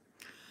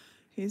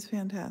 He's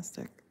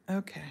fantastic.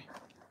 Okay.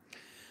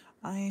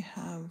 I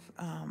have,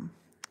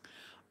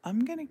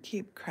 I'm going to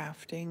keep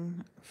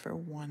crafting for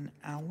 1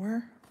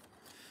 hour.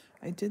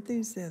 I did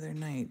these the other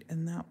night,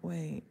 and that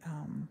way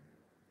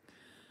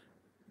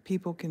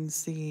people can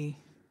see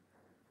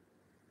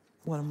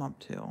what I'm up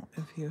to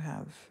if you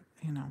have,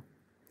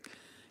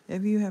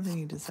 if you have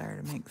any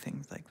desire to make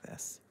things like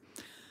this.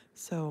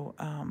 So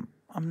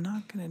I'm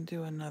not going to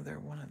do another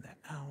one of the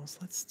owls.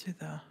 Let's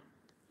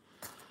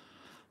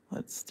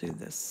do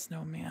this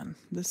snowman.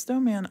 The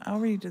snowman, I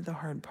already did the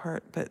hard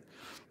part, but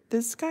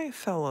this guy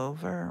fell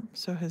over,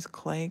 so his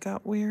clay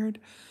got weird.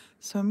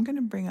 So I'm going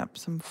to bring up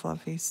some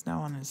fluffy snow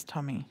on his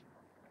tummy.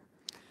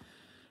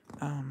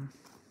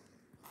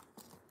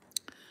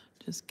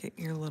 just get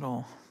your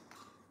little,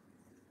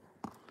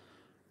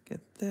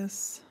 get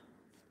this,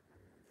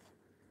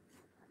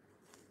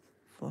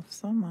 fluff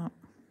some up.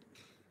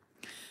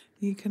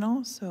 You can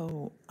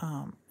also,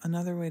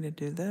 another way to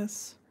do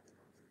this,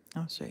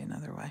 I'll show you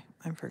another way.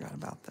 I forgot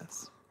about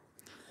this.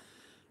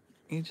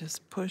 You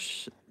just put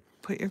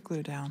your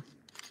glue down.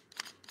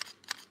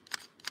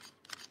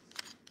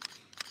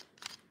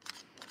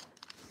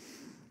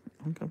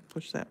 I'm gonna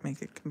push that,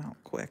 make it come out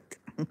quick.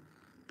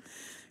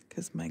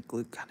 Because my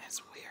glue gun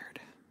is weird.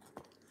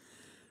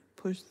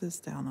 Push this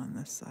down on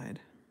this side.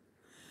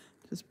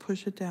 Just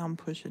push it down,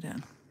 push it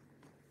in.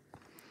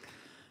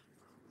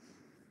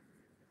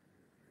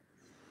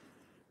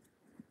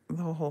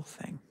 The whole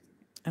thing.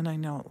 And I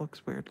know it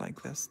looks weird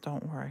like this.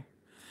 Don't worry.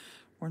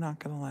 We're not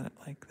going to let it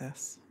like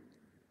this.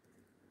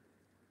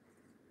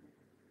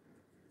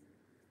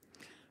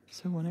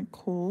 So when it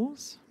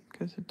cools,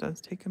 because it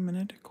does take a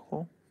minute to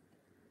cool,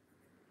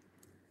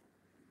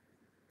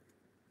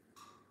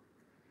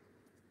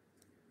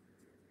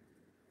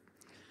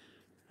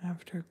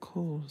 after it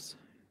cools,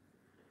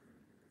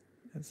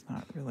 it's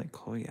not really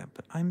cool yet,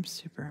 but I'm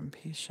super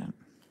impatient.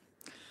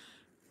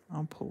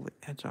 I'll pull the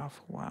edge off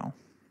a while.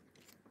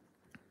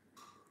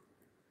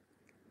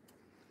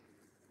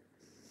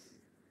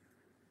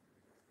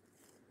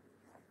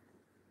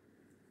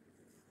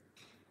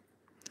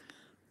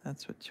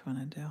 That's what you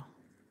want to do.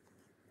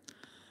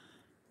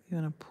 You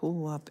want to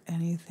pull up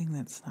anything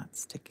that's not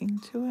sticking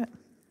to it,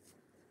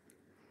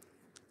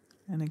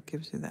 and it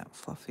gives you that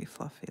fluffy,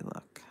 fluffy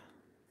look.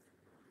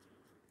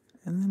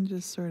 And then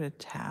just sort of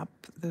tap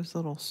those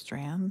little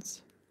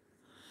strands.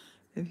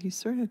 If you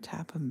sort of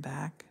tap them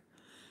back,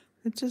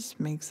 it just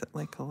makes it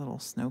like a little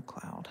snow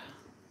cloud.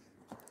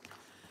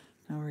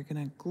 Now we're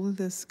going to glue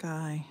this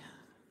guy.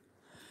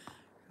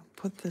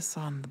 Put this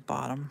on the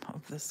bottom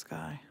of this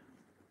guy.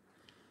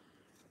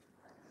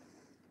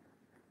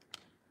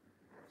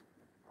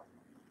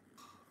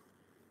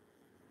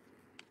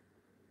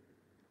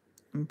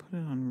 And put it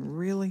on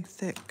really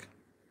thick.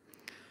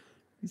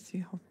 You see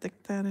how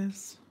thick that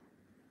is?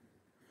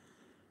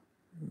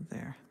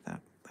 There,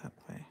 that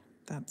way,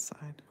 that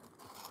side.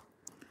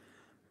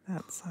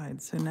 That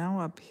side. So now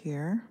up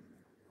here,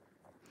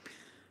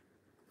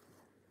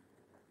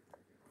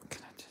 I'm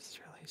gonna just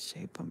really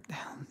shape them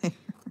down there.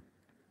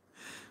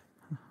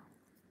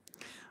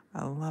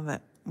 I love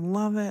it.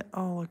 Love it.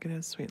 Oh, look at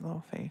his sweet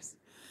little face.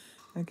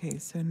 Okay,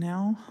 so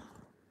now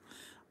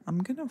I'm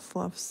gonna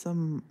fluff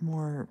some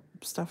more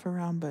stuff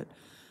around, but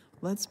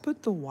let's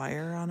put the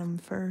wire on them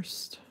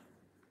first.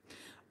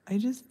 I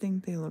just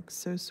think they look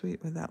so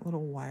sweet with that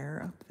little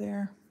wire up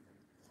there.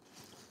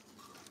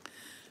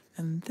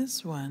 And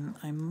this one,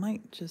 I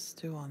might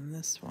just do on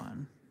this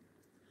one.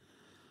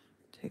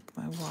 Take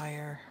my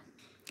wire.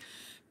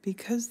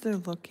 Because they're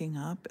looking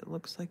up, it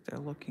looks like they're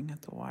looking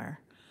at the wire.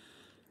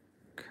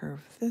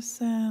 Curve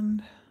this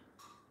end.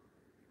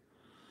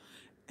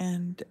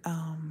 And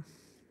now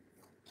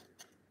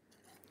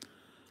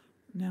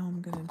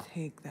I'm going to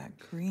take that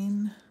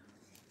green,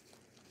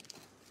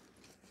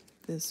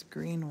 this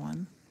green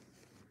one,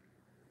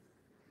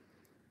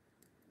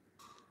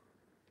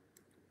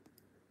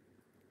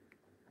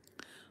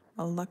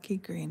 a lucky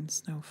green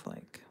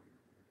snowflake.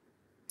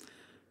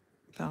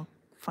 So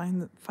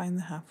find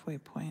the halfway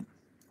point,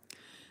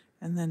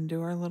 and then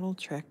do our little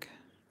trick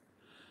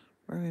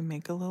where we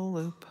make a little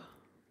loop.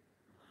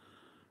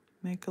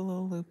 Make a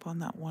little loop on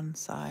that one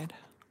side.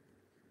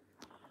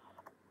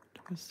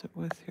 Twist it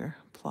with your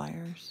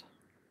pliers.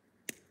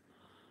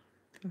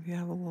 If you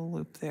have a little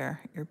loop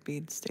there, your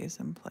bead stays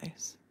in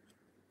place.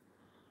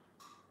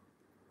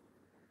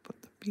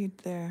 Put the bead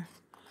there.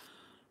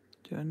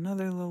 Do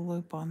another little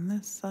loop on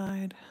this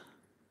side.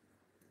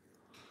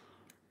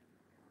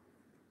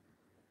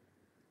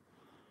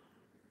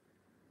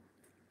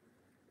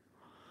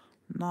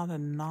 Not a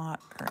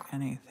knot or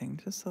anything,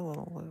 just a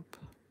little loop.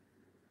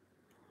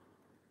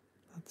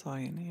 That's all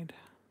you need.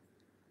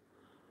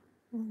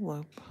 A little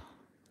loop.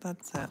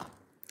 That's it.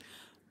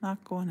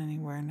 Not going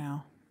anywhere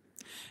now.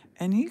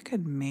 And you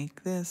could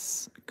make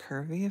this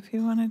curvy if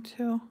you wanted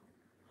to.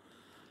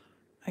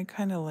 I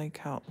kind of like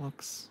how it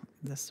looks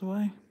this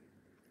way.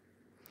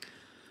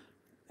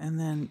 And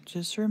then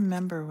just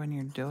remember when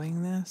you're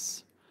doing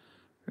this,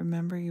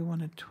 remember you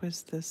want to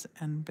twist this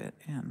end bit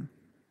in.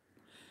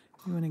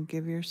 You want to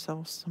give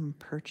yourself some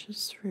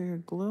purchase for your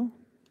glue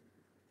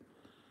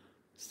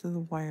so the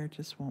wire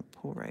just won't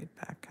pull right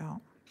back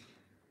out.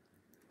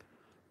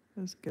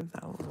 Just give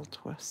that a little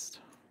twist.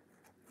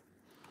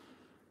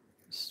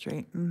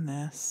 Straighten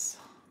this.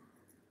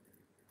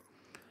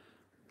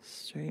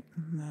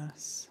 Straighten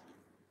this.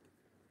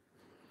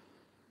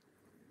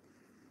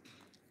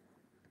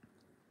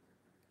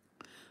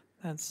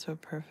 That's so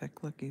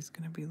perfect. Look, he's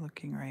going to be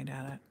looking right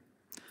at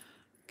it.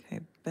 Okay,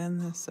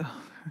 bend this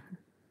over.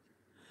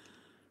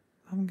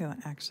 I'm going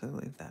to actually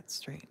leave that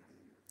straight.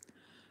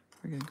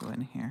 We're going to go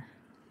in here.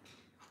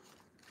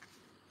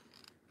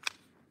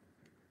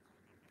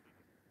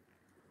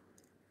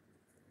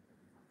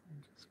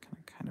 I'm just going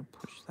to kind of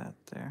push that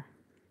there.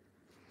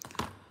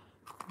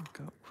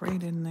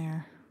 right in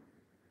there.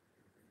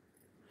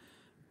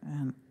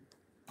 And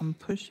I'm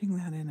pushing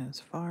that in as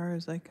far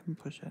as I can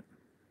push it.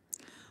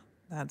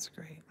 That's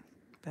great.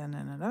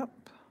 Bending it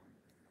up.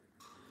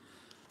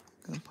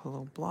 Gonna put a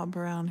little blob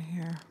around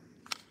here.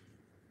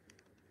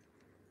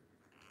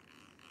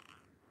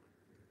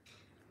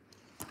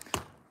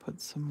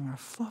 Put some more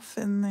fluff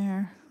in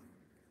there.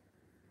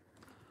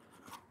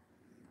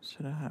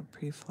 Should I have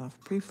pre-fluff?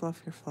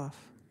 Pre-fluff your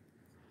fluff.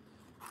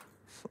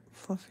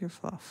 Fluff your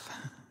fluff.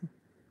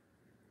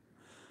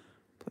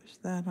 Push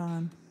that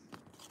on.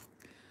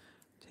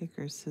 Take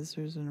our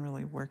scissors and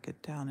really work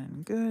it down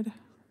in good.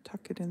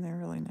 Tuck it in there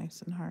really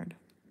nice and hard.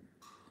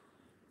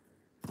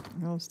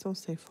 It'll still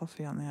stay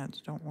fluffy on the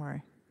edge, don't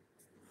worry.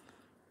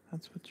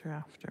 That's what you're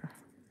after.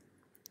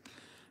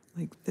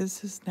 Like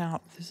this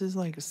is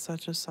like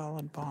such a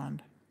solid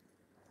bond.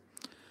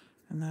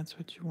 And that's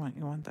what you want.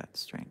 You want that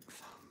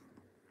strength.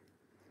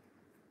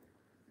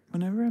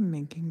 Whenever I'm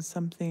making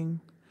something,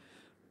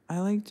 I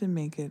like to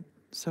make it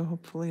so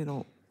hopefully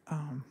it'll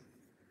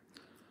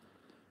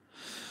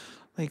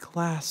like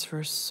last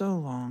for so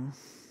long.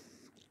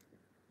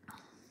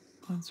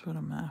 That's what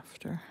I'm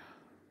after.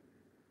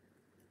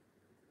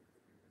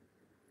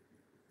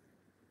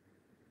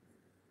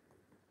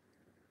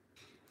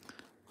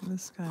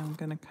 This guy, I'm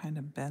gonna kind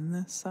of bend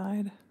this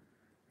side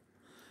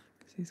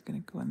because he's gonna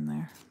go in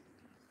there.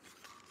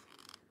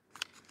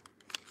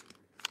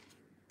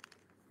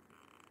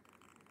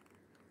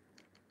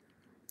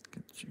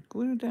 Get your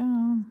glue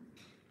down.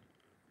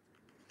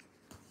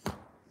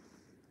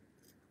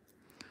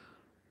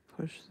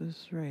 Push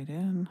this right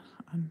in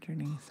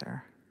underneath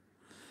our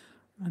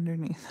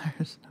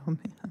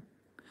snowman.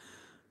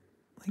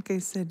 Like I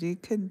said, you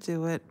could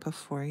do it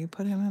before you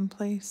put him in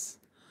place.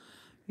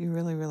 You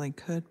really, really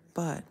could,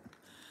 but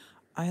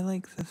I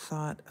like the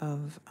thought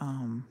of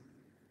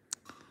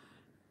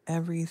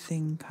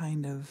everything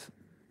kind of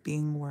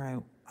being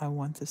where I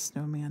want the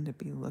snowman to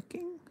be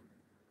looking,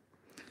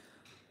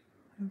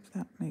 if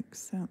that makes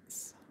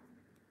sense.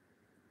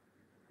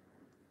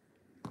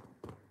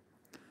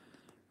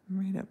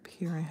 Right up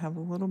here, I have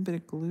a little bit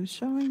of glue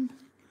showing,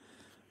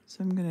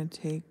 so I'm gonna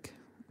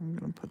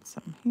put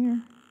some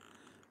here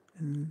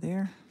and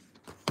there,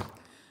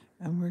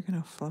 and we're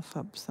gonna fluff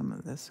up some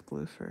of this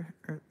glue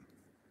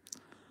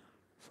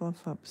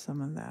fluff up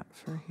some of that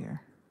for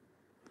here.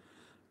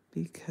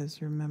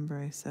 Because remember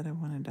I said I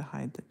wanted to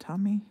hide the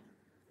tummy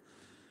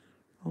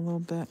a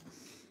little bit.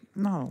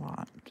 Not a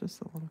lot,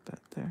 just a little bit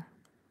there.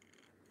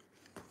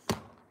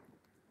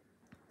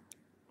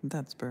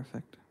 That's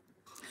perfect.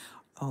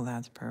 Oh,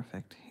 that's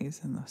perfect. He's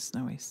in the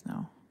snowy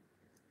snow.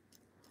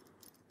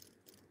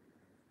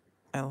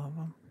 I love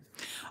him.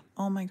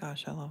 Oh my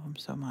gosh, I love him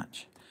so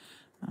much.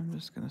 I'm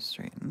just gonna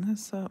straighten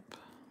this up.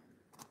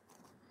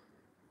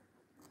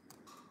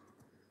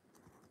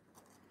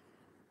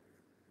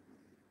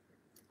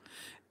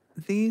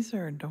 These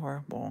are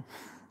adorable.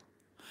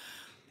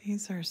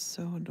 These are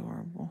so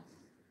adorable.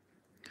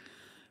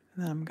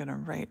 And then I'm gonna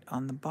write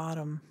on the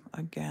bottom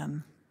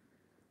again.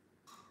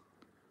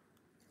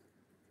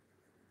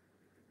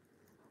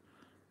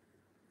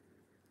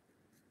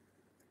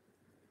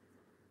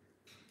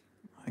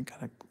 I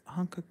got a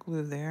hunk of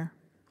glue there.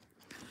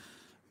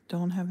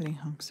 Don't have any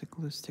hunks of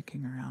glue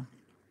sticking around.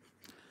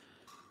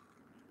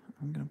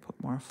 I'm gonna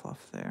put more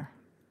fluff there.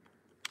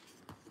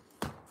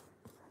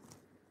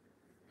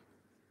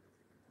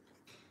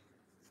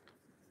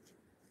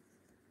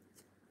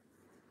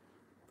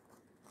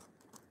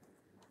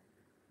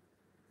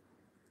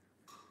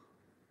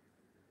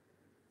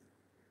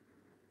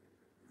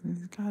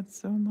 He's got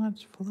so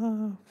much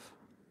fluff.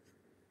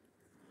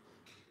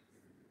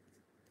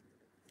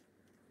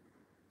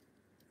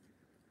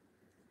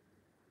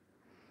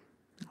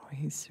 Oh,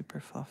 he's super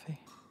fluffy.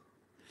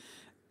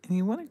 And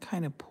you want to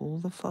kind of pull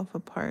the fluff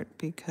apart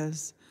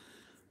because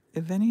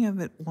if any of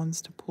it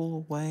wants to pull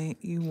away,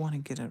 you want to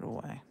get it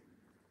away.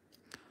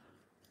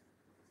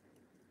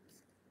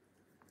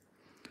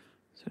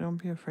 So don't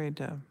be afraid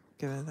to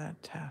give it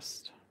that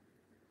test.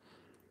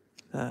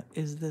 The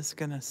is this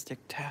gonna stick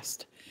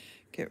test.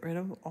 Get rid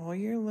of all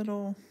your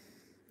little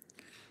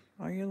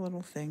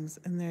things,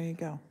 and there you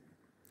go.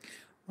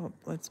 Oh,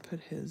 let's put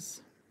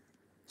his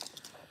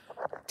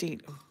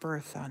date of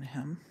birth on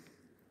him.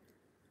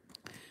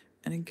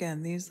 And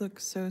again, these look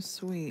so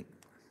sweet.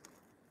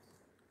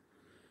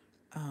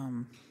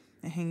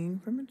 Hanging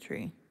from a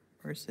tree,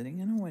 or sitting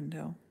in a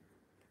window,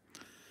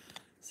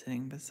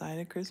 sitting beside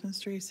a Christmas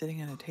tree, sitting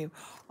at a table.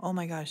 Oh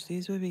my gosh,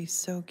 these would be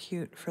so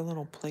cute for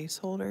little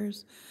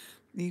placeholders.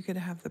 You could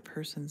have the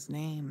person's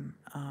name.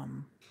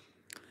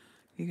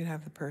 You could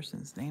have the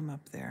person's name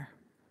up there.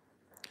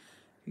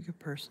 You could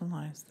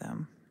personalize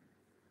them.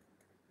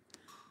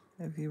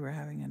 If you were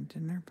having a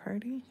dinner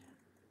party,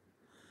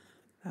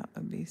 that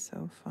would be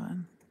so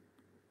fun.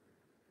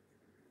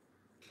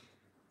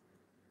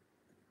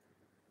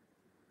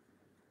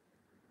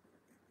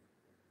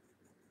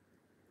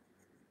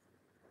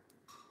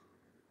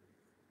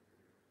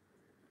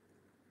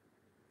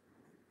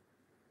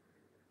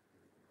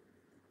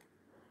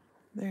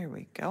 There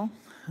we go.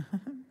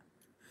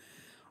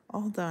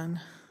 All done.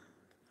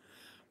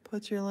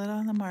 Put your lid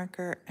on the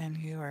marker and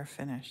you are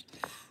finished.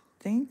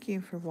 Thank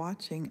you for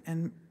watching,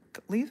 and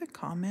leave a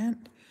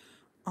comment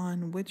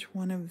on which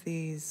one of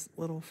these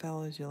little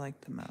fellows you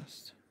like the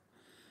most.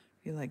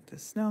 You like the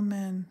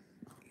snowman,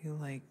 you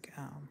like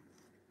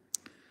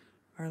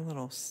our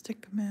little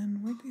stick man.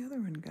 Where'd the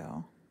other one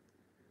go?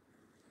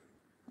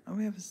 Oh,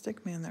 we have a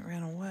stick man that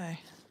ran away.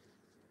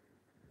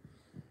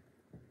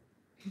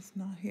 He's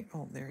not here.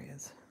 Oh, there he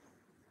is.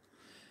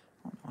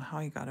 I don't know how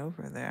he got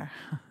over there.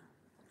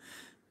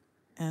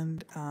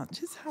 And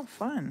just have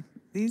fun.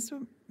 These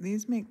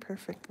make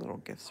perfect little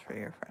gifts for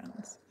your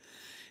friends.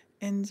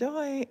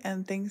 Enjoy,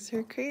 and thanks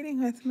for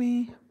creating with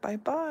me.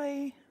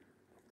 Bye-bye.